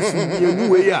who spares me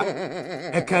no ya.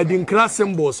 Edinkra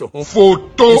symbol so.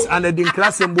 Photo is an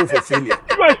Edinkra symbol for failure.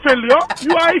 You are a failure.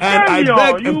 You are a failure. And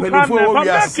I beg you can never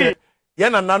make it.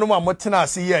 Yana nanuma motena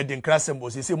see here Edinkra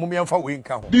symbols. He say mummy amfa we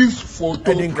nka ho. This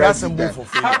photo Edinkra symbol for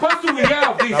failure. Apostle, we hear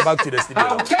of this. Now back to the studio.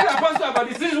 I'll tell Apostle about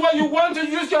this. This is what you want to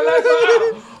use your life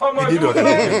for. Oh my God.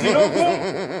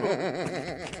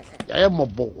 I am a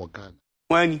bogan.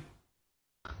 When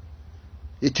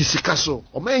it is a castle.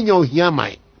 O man yo hear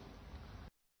my.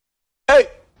 Hey.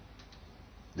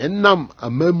 Then nam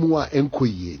a memoir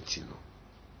enkoyetino.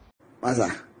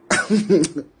 Maza.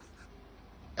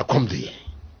 I come there.